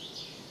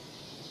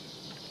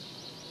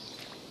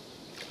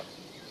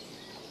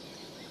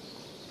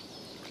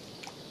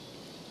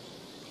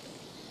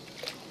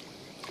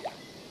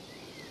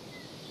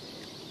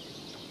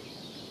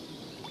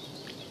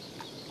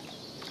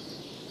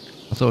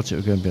 I thought it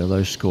was going to be a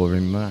low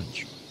scoring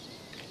match.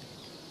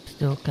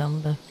 Still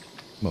can be.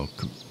 Well,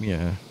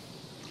 yeah,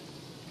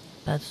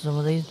 Compared to some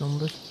of these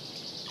numbers.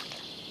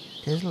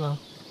 It is low.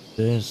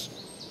 it is.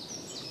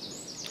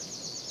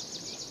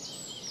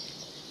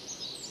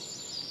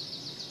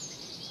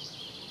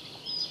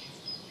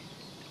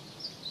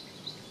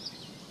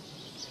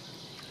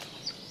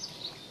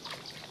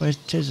 Well,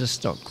 it is a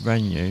stock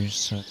venue,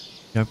 so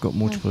I've got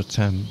multiple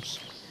attempts.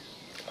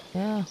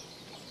 Yeah.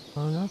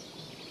 Oh no.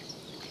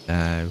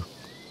 No.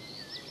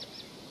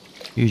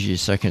 Usually your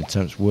second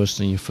attempt's worse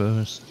than your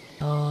first.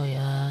 Oh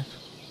yeah.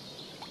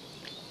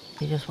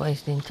 You're just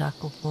wasting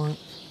tackle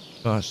points.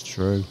 That's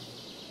true.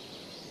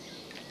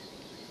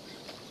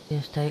 You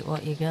just take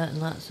what you get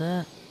and that's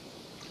it.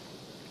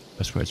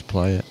 Best way to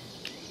play it.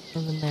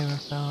 Another mirror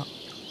carp.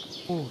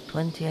 Oh,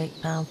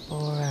 £28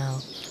 4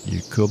 ounce.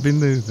 You could be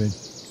moving.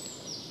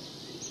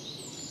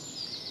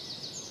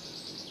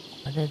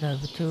 I did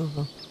over 2 of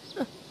them.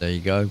 There you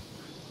go.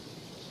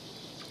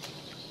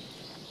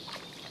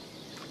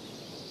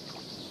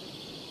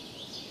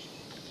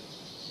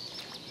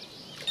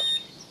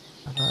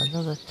 I've got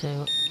another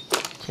 2.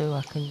 2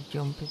 I can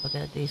jump if I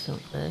get a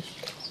decent fish.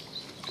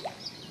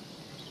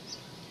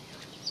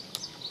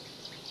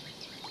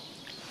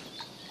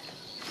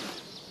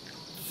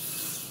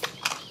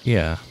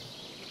 Yeah.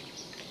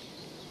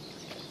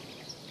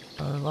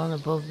 Well, the one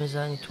above me is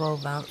only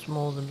 12 ounce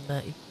more than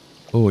me.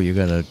 Oh, you're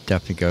going to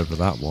definitely go for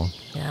that one.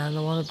 Yeah, and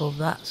the one above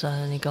that's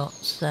only got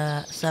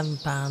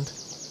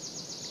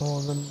 £7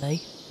 more than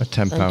me. A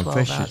 £10 12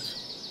 fish ounce.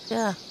 is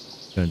Yeah,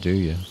 going to do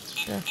you.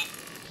 yeah.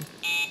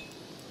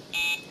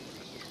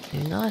 Do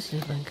nice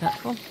if I can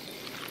catch one.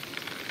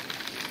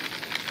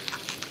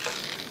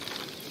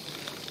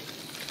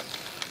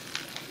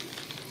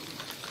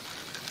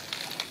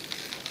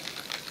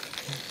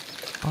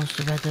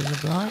 Monster red as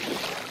a black.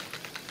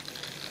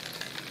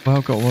 Well,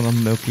 I've got one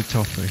on Milky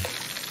Toffee.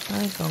 Oh,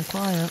 he's gone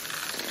quiet.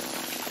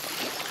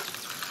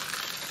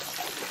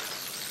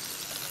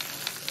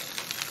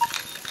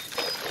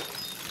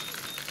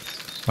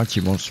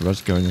 Actually, Monster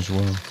Red's going as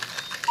well.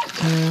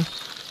 Yeah.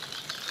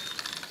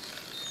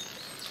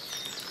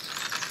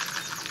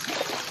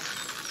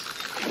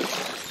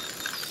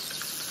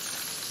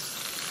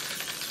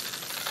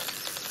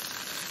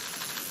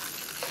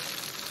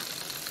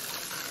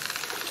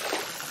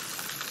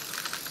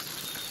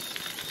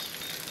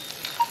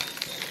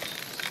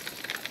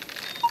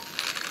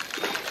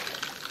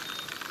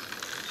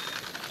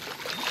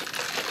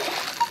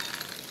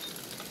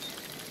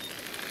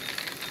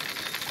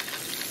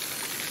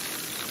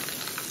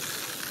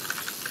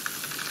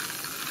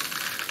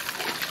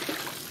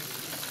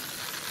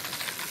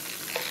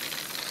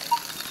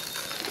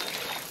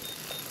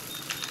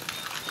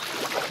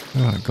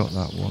 Right, got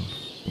that one.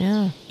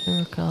 Yeah,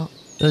 mirror carp.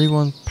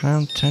 £31,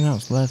 10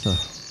 ounce leather.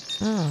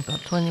 Oh, I've got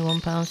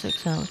 £21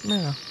 6 ounce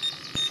mirror.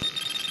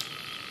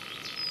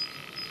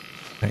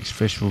 Next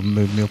fish will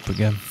move me up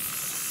again.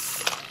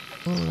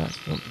 Oh, that's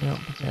bumped me up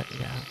a bit,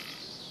 yeah.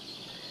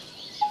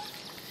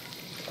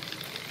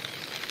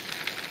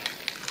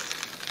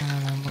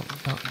 And then what we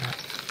got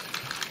next?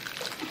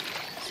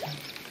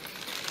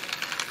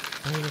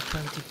 I need a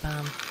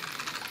 £20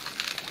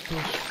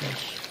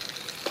 fish.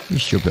 You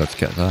should be able to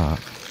get that.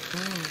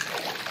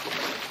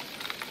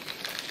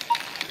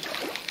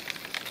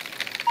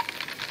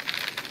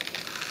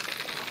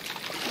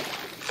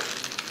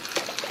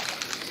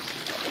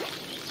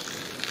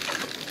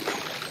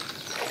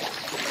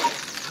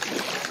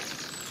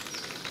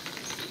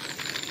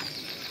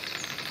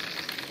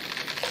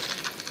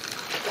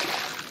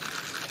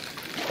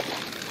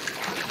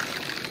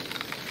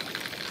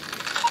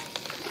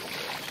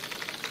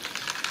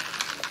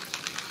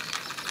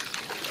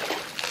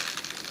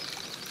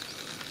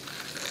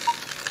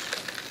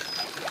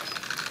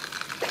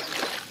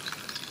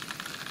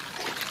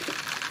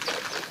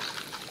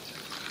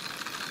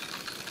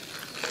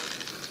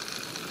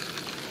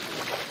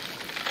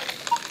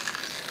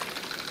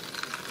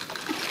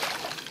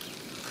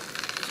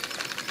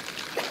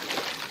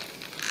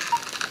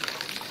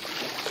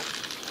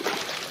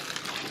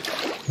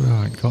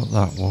 Right, got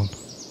that one.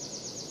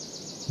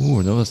 Ooh,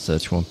 another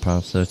 £31,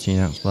 13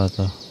 ounce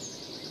leather.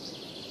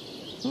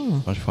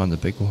 I'll find the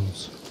big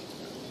ones.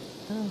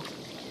 Oh.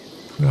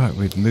 Right,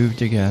 we've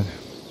moved again.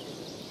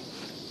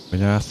 We're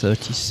now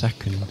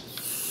 32nd.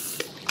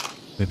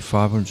 With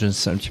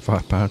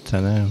 £575,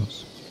 10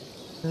 ounce.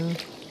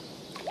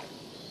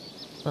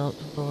 About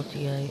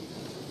 48.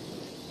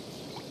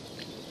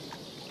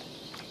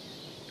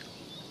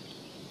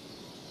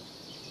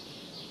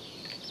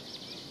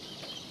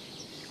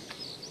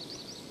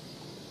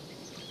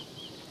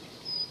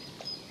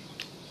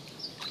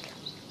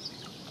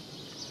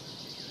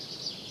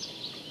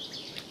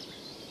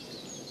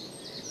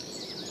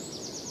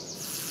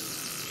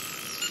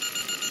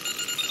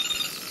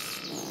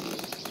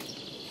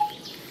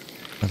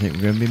 I think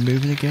we're going to be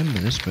moving again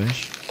with this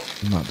fish.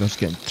 We might be able to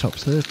get into top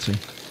 30.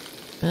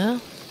 Yeah?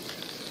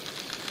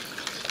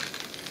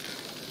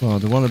 Well,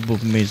 the one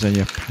above me is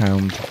only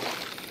 £1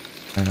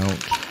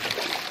 out.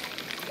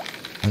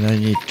 And I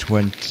need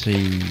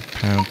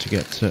 £20 to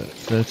get to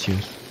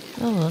 30th.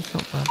 Oh, that's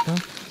not bad then.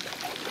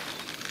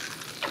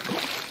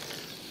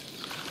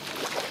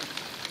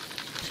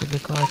 Should be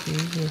quite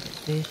easy if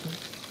it's decent.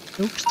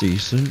 Looks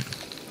decent.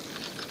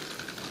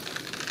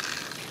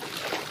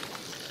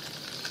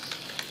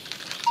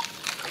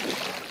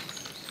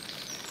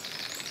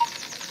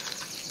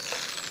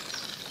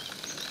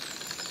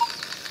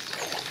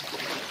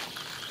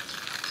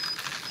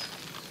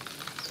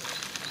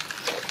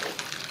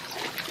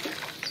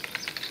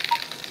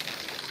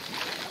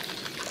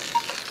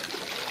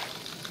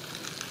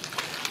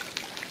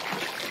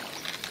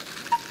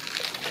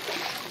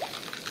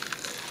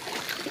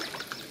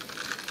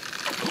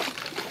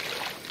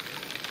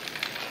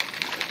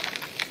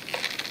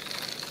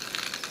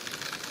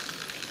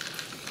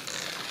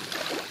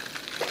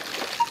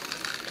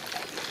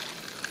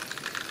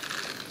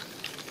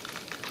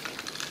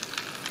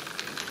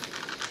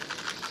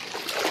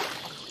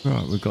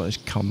 Right, we've got this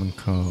common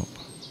carp.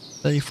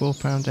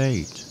 £34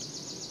 8.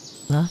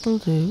 That'll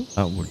do.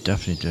 That would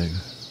definitely do.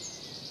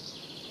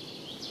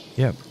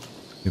 Yep,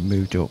 we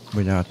moved up.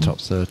 We're now top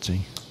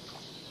 30.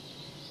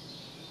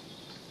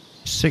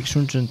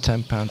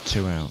 £610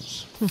 2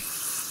 ounce. I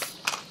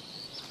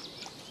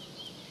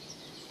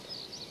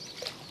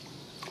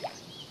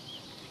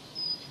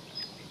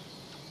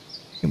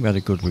think we had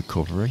a good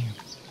recovery.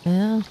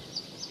 Yeah.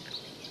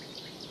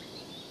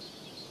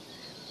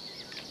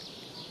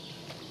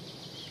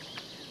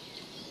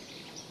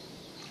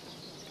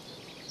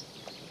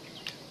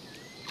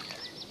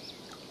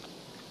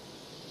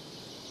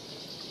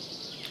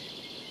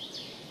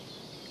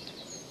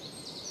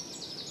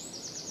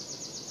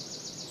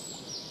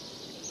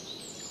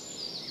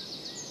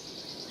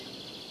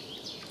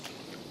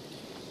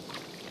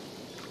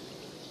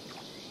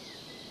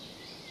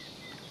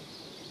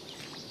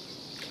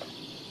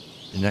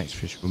 the next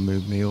fish will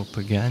move me up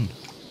again.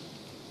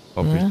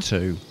 Probably Yeah.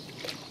 2.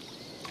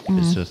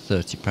 It's a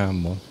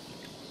 £30 one.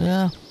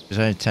 Yeah. It's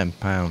only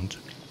 £10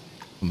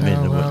 for me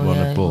and the one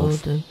yeah, it will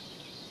above. do.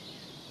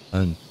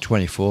 And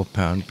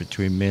 £24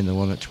 between me and the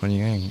one at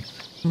 28.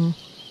 Mm.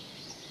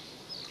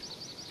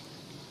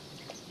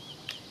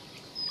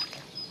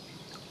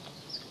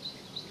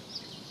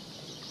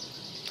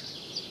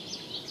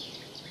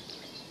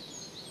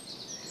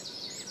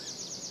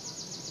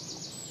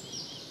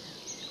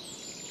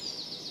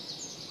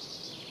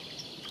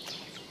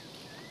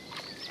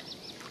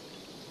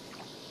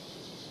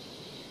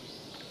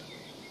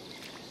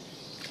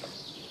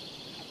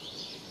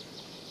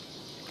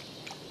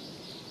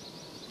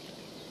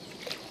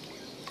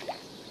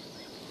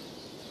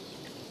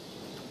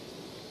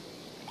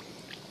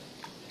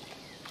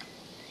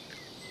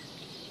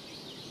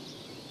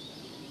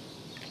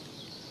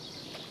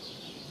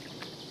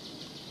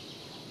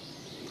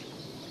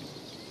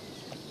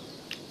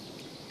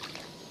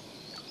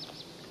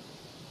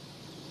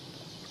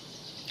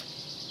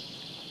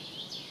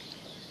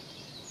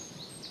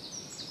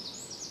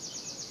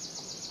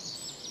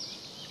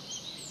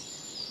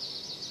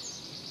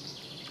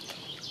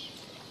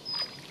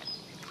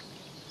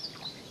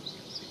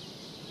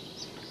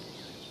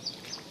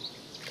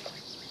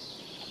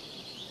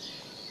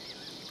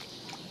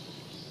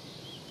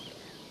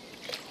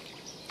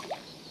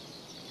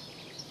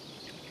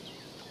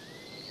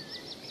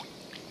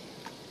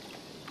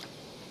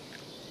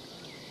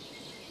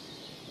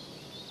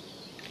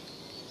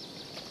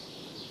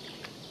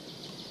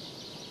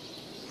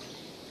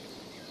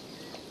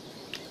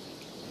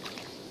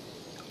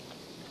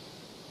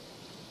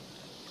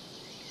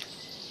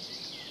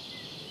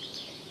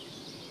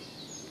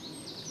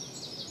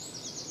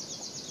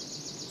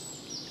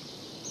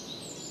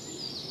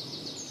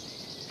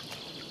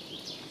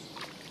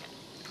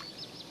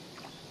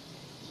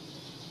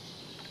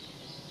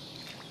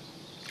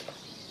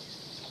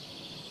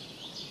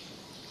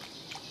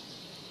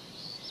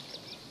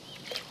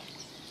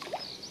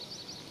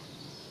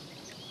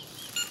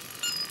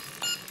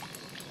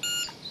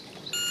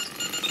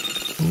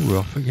 Ooh, we're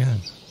off again.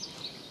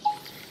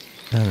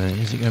 No,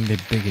 is it going to be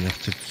big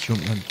enough to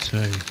jump on 2?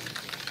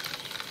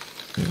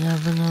 You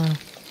never know.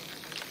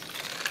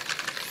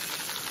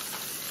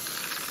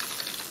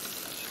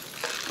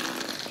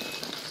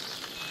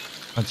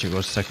 Actually, got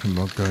a second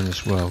rod going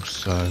as well,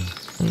 so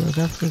You would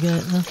have to get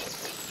it then.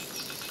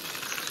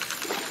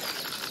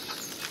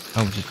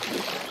 I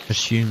would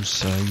assume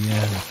so,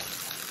 yeah.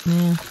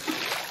 Yeah.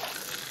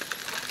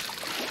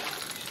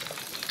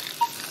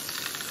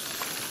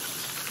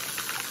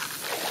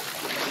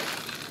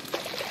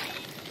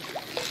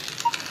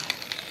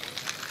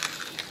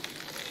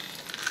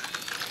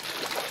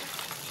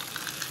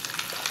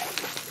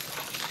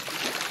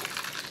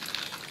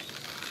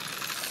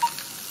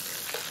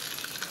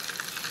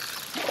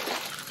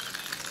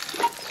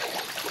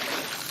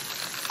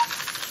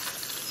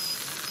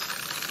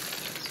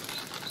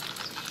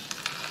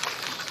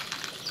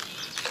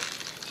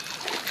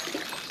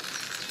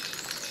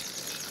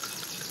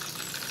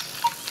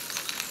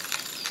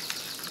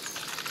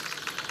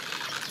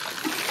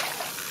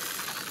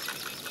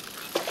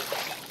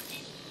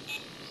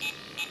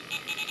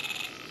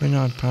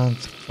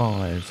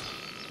 £29.5.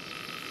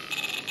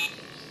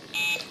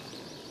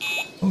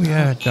 Oh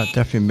yeah, that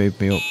definitely moved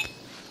me up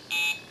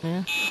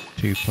Yeah.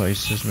 2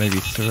 places, maybe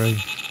 3.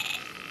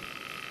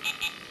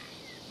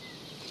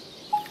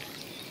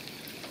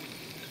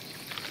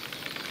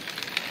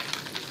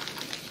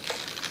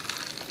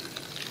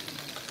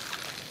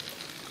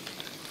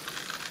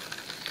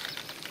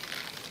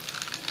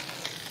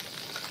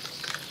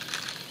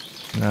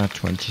 Now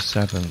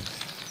 27.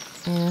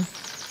 Yeah.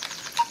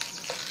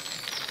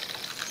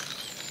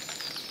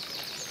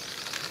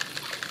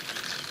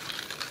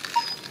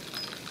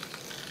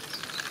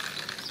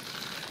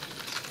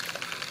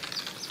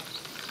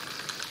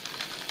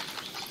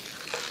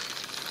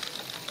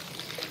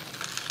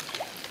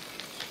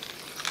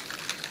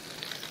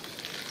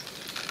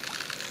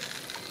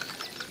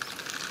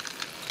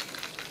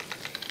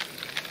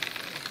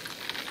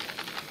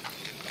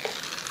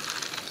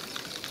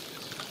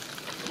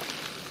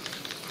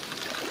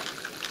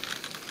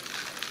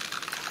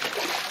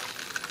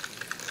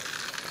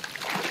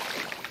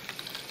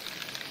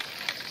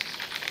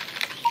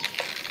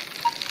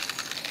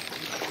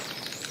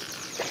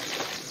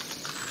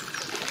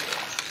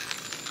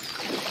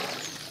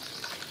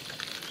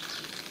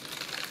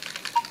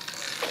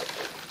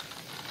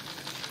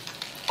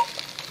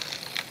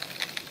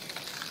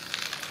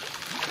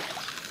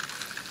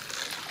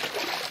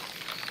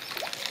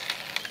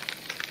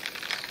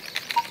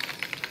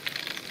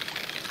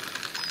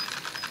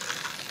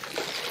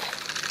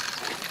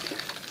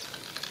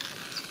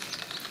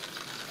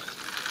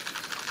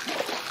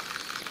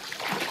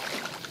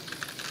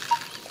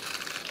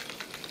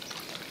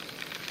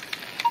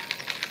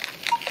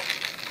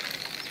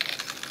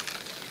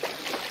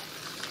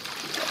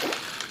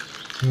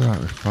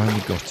 Right, we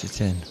finally got it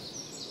in.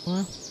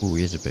 Well, Oh,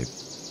 he is a bit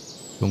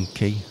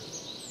funky.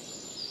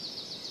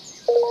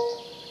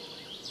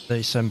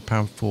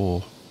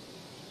 £37.4.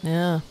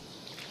 Yeah,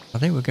 I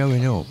think we're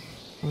going up.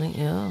 I think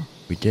you are.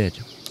 We did.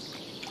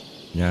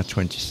 Now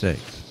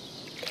 26.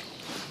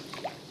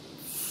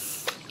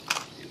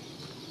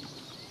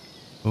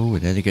 Oh, we're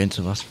nearly getting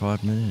to the last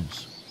 5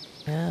 minutes.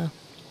 Yeah,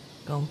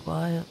 gone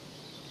quiet.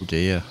 Oh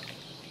dear.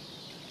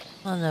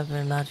 I never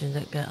imagined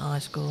it'd get high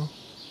score.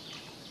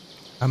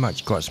 I'm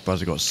actually quite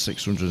surprised I got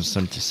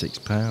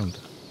 £676.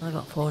 I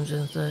got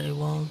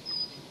 431.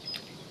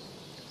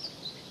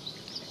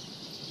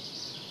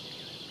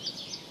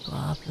 That's what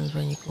happens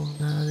when you come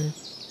down.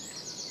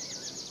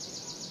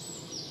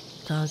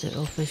 Sometimes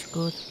it'll fish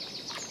good.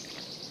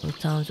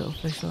 Sometimes it'll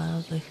fish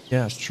lousy.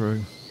 Yeah, that's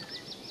true.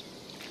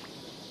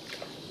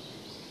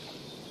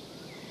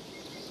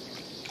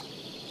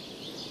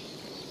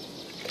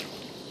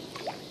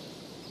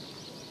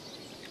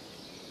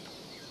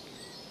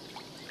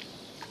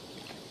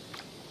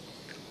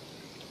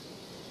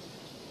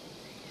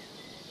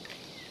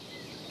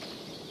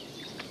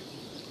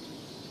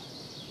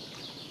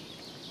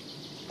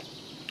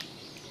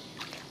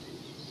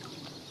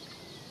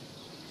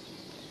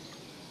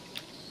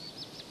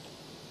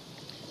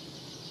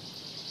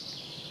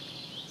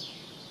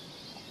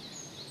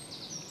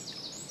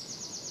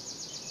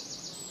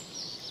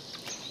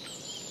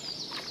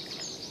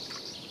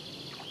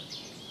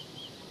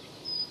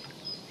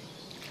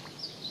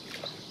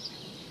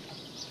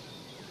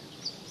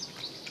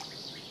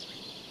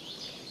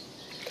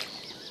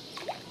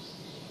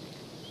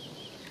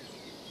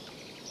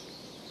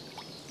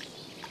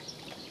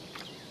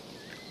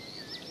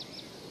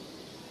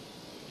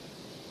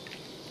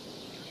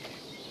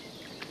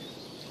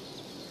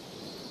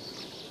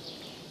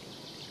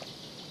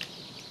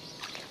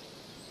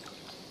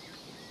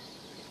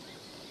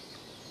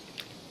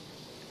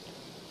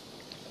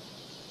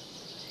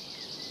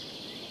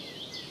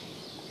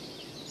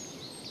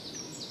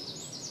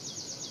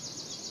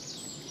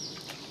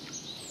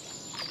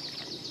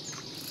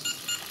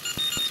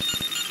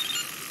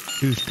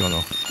 Who's gone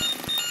off?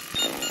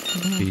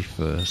 Be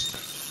first.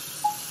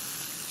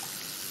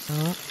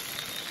 Oh,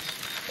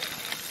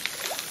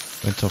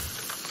 Went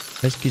off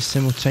basically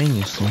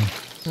simultaneously.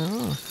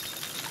 oh.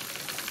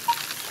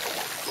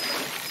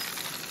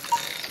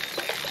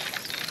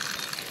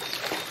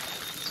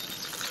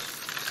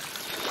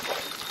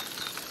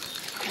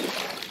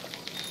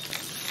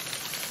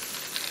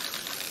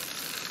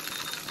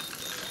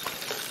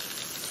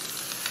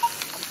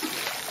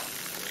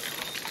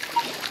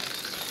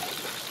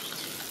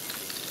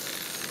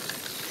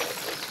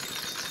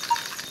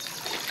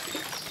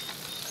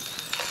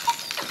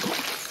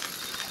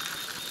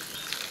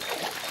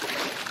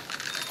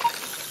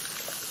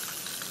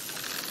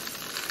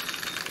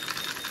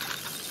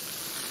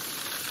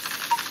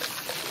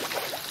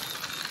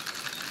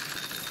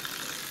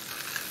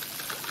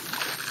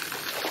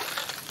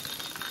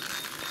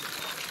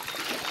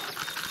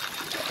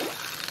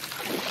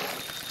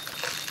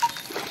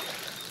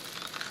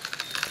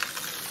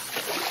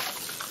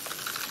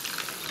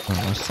 Oh,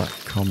 that's that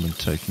common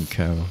taken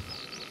care of.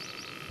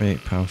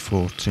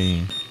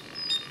 £8.14.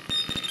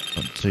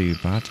 Not too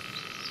bad.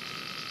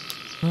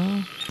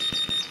 Oh.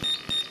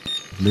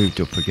 Moved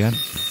up again.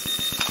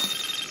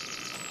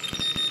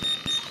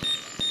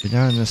 We're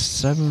down to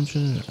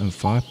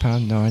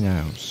 £705.9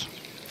 ounce.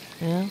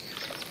 Yeah.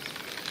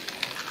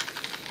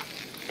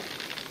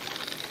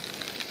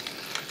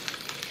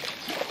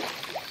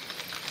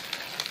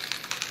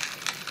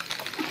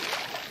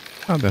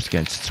 I'll be able to get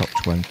into top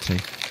 20.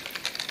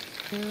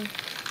 Yeah.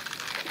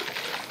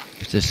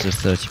 If this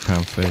is a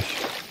 £30 fish.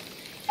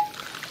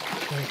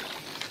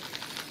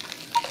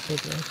 Big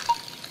one.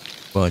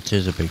 Well, it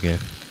is a big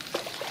if.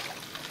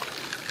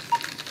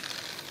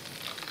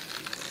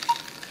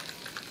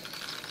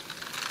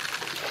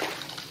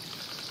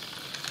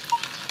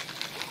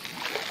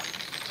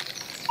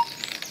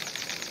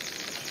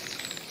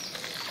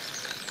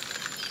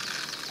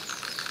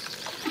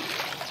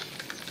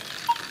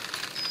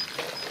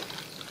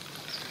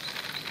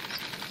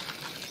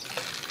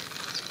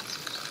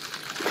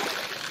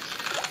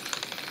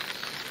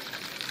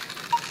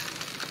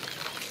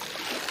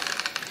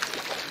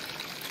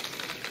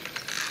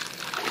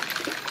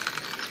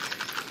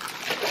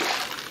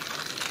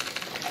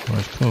 Well,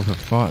 it's put up a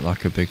fight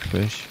like a big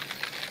fish.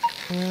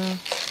 Yeah.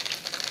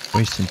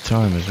 Wasting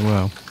time as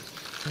well.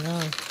 No.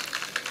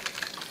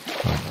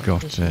 I've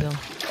got Fish it. go.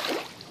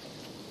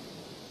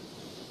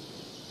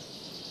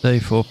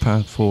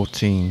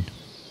 £34.14.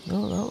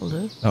 Oh, that'll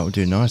do. That'll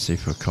do nicely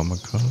for a common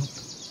carp.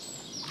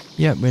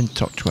 Yep, we're in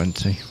top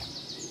 20.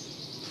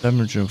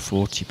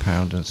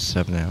 £740 and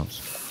 7 ounce.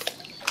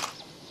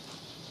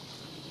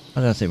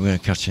 I don't think we're going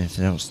to catch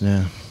anything else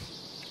now.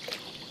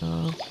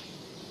 Oh.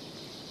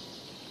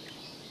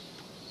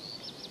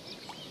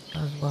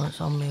 That's why it's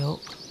on me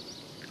hook.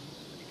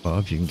 Well,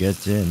 if you can get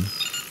it in.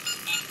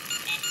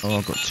 Oh,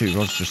 I've got 2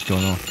 rods just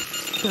gone off.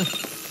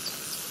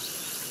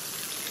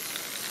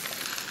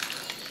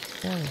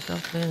 Yeah, it's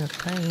not being a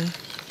pain.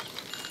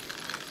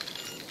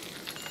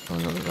 Oh,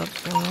 another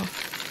rod's gone off.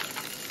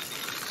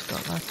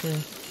 Got that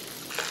in.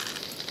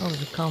 Oh,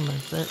 the common,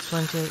 but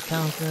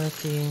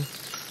 £28.13.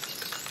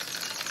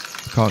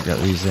 I can't get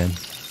these in.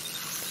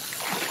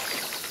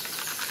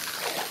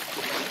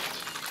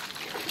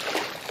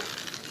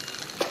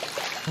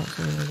 That's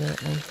really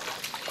dirty.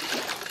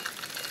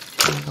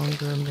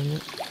 Under a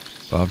minute.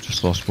 But I've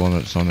just lost one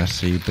that's on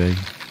SCB.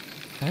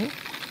 Okay.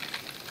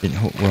 Didn't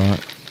hook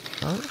right.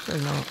 Obviously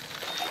not.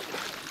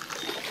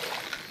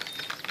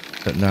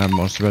 But now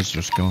Monster Red's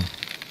just gone.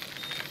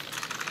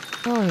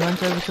 Oh, he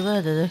went over to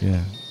there, did he?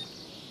 Yeah.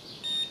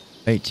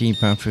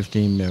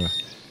 £18.15 mirror.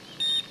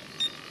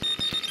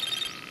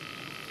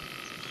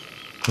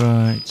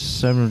 Right,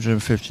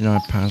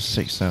 £759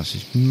 6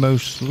 ounces.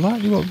 Most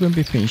likely what we're going to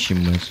be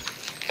finishing with.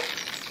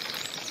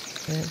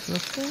 It's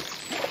looking.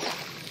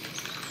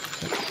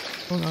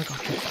 Oh no, I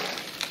got it.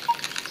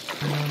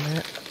 Hang on a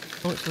minute.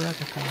 Oh, it's the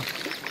ragga carp.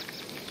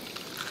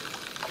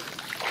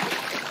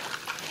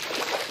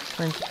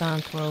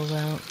 £20 12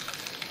 ounce.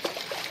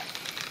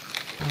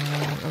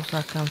 Looks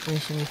like I'm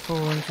finishing with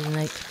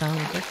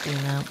 £480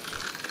 15 ounce.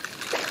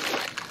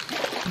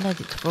 I made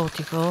it to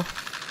 44.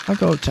 I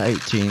got up to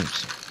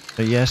 18th.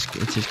 But yes,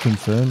 it is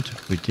confirmed.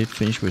 We did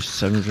finish with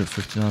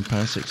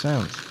 £759 6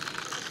 ounce.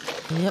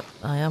 Yep,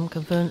 I am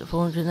confirmed at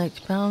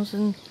 £480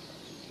 and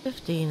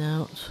 15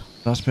 ounce.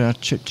 That's been our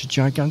trip to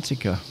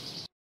Gigantica.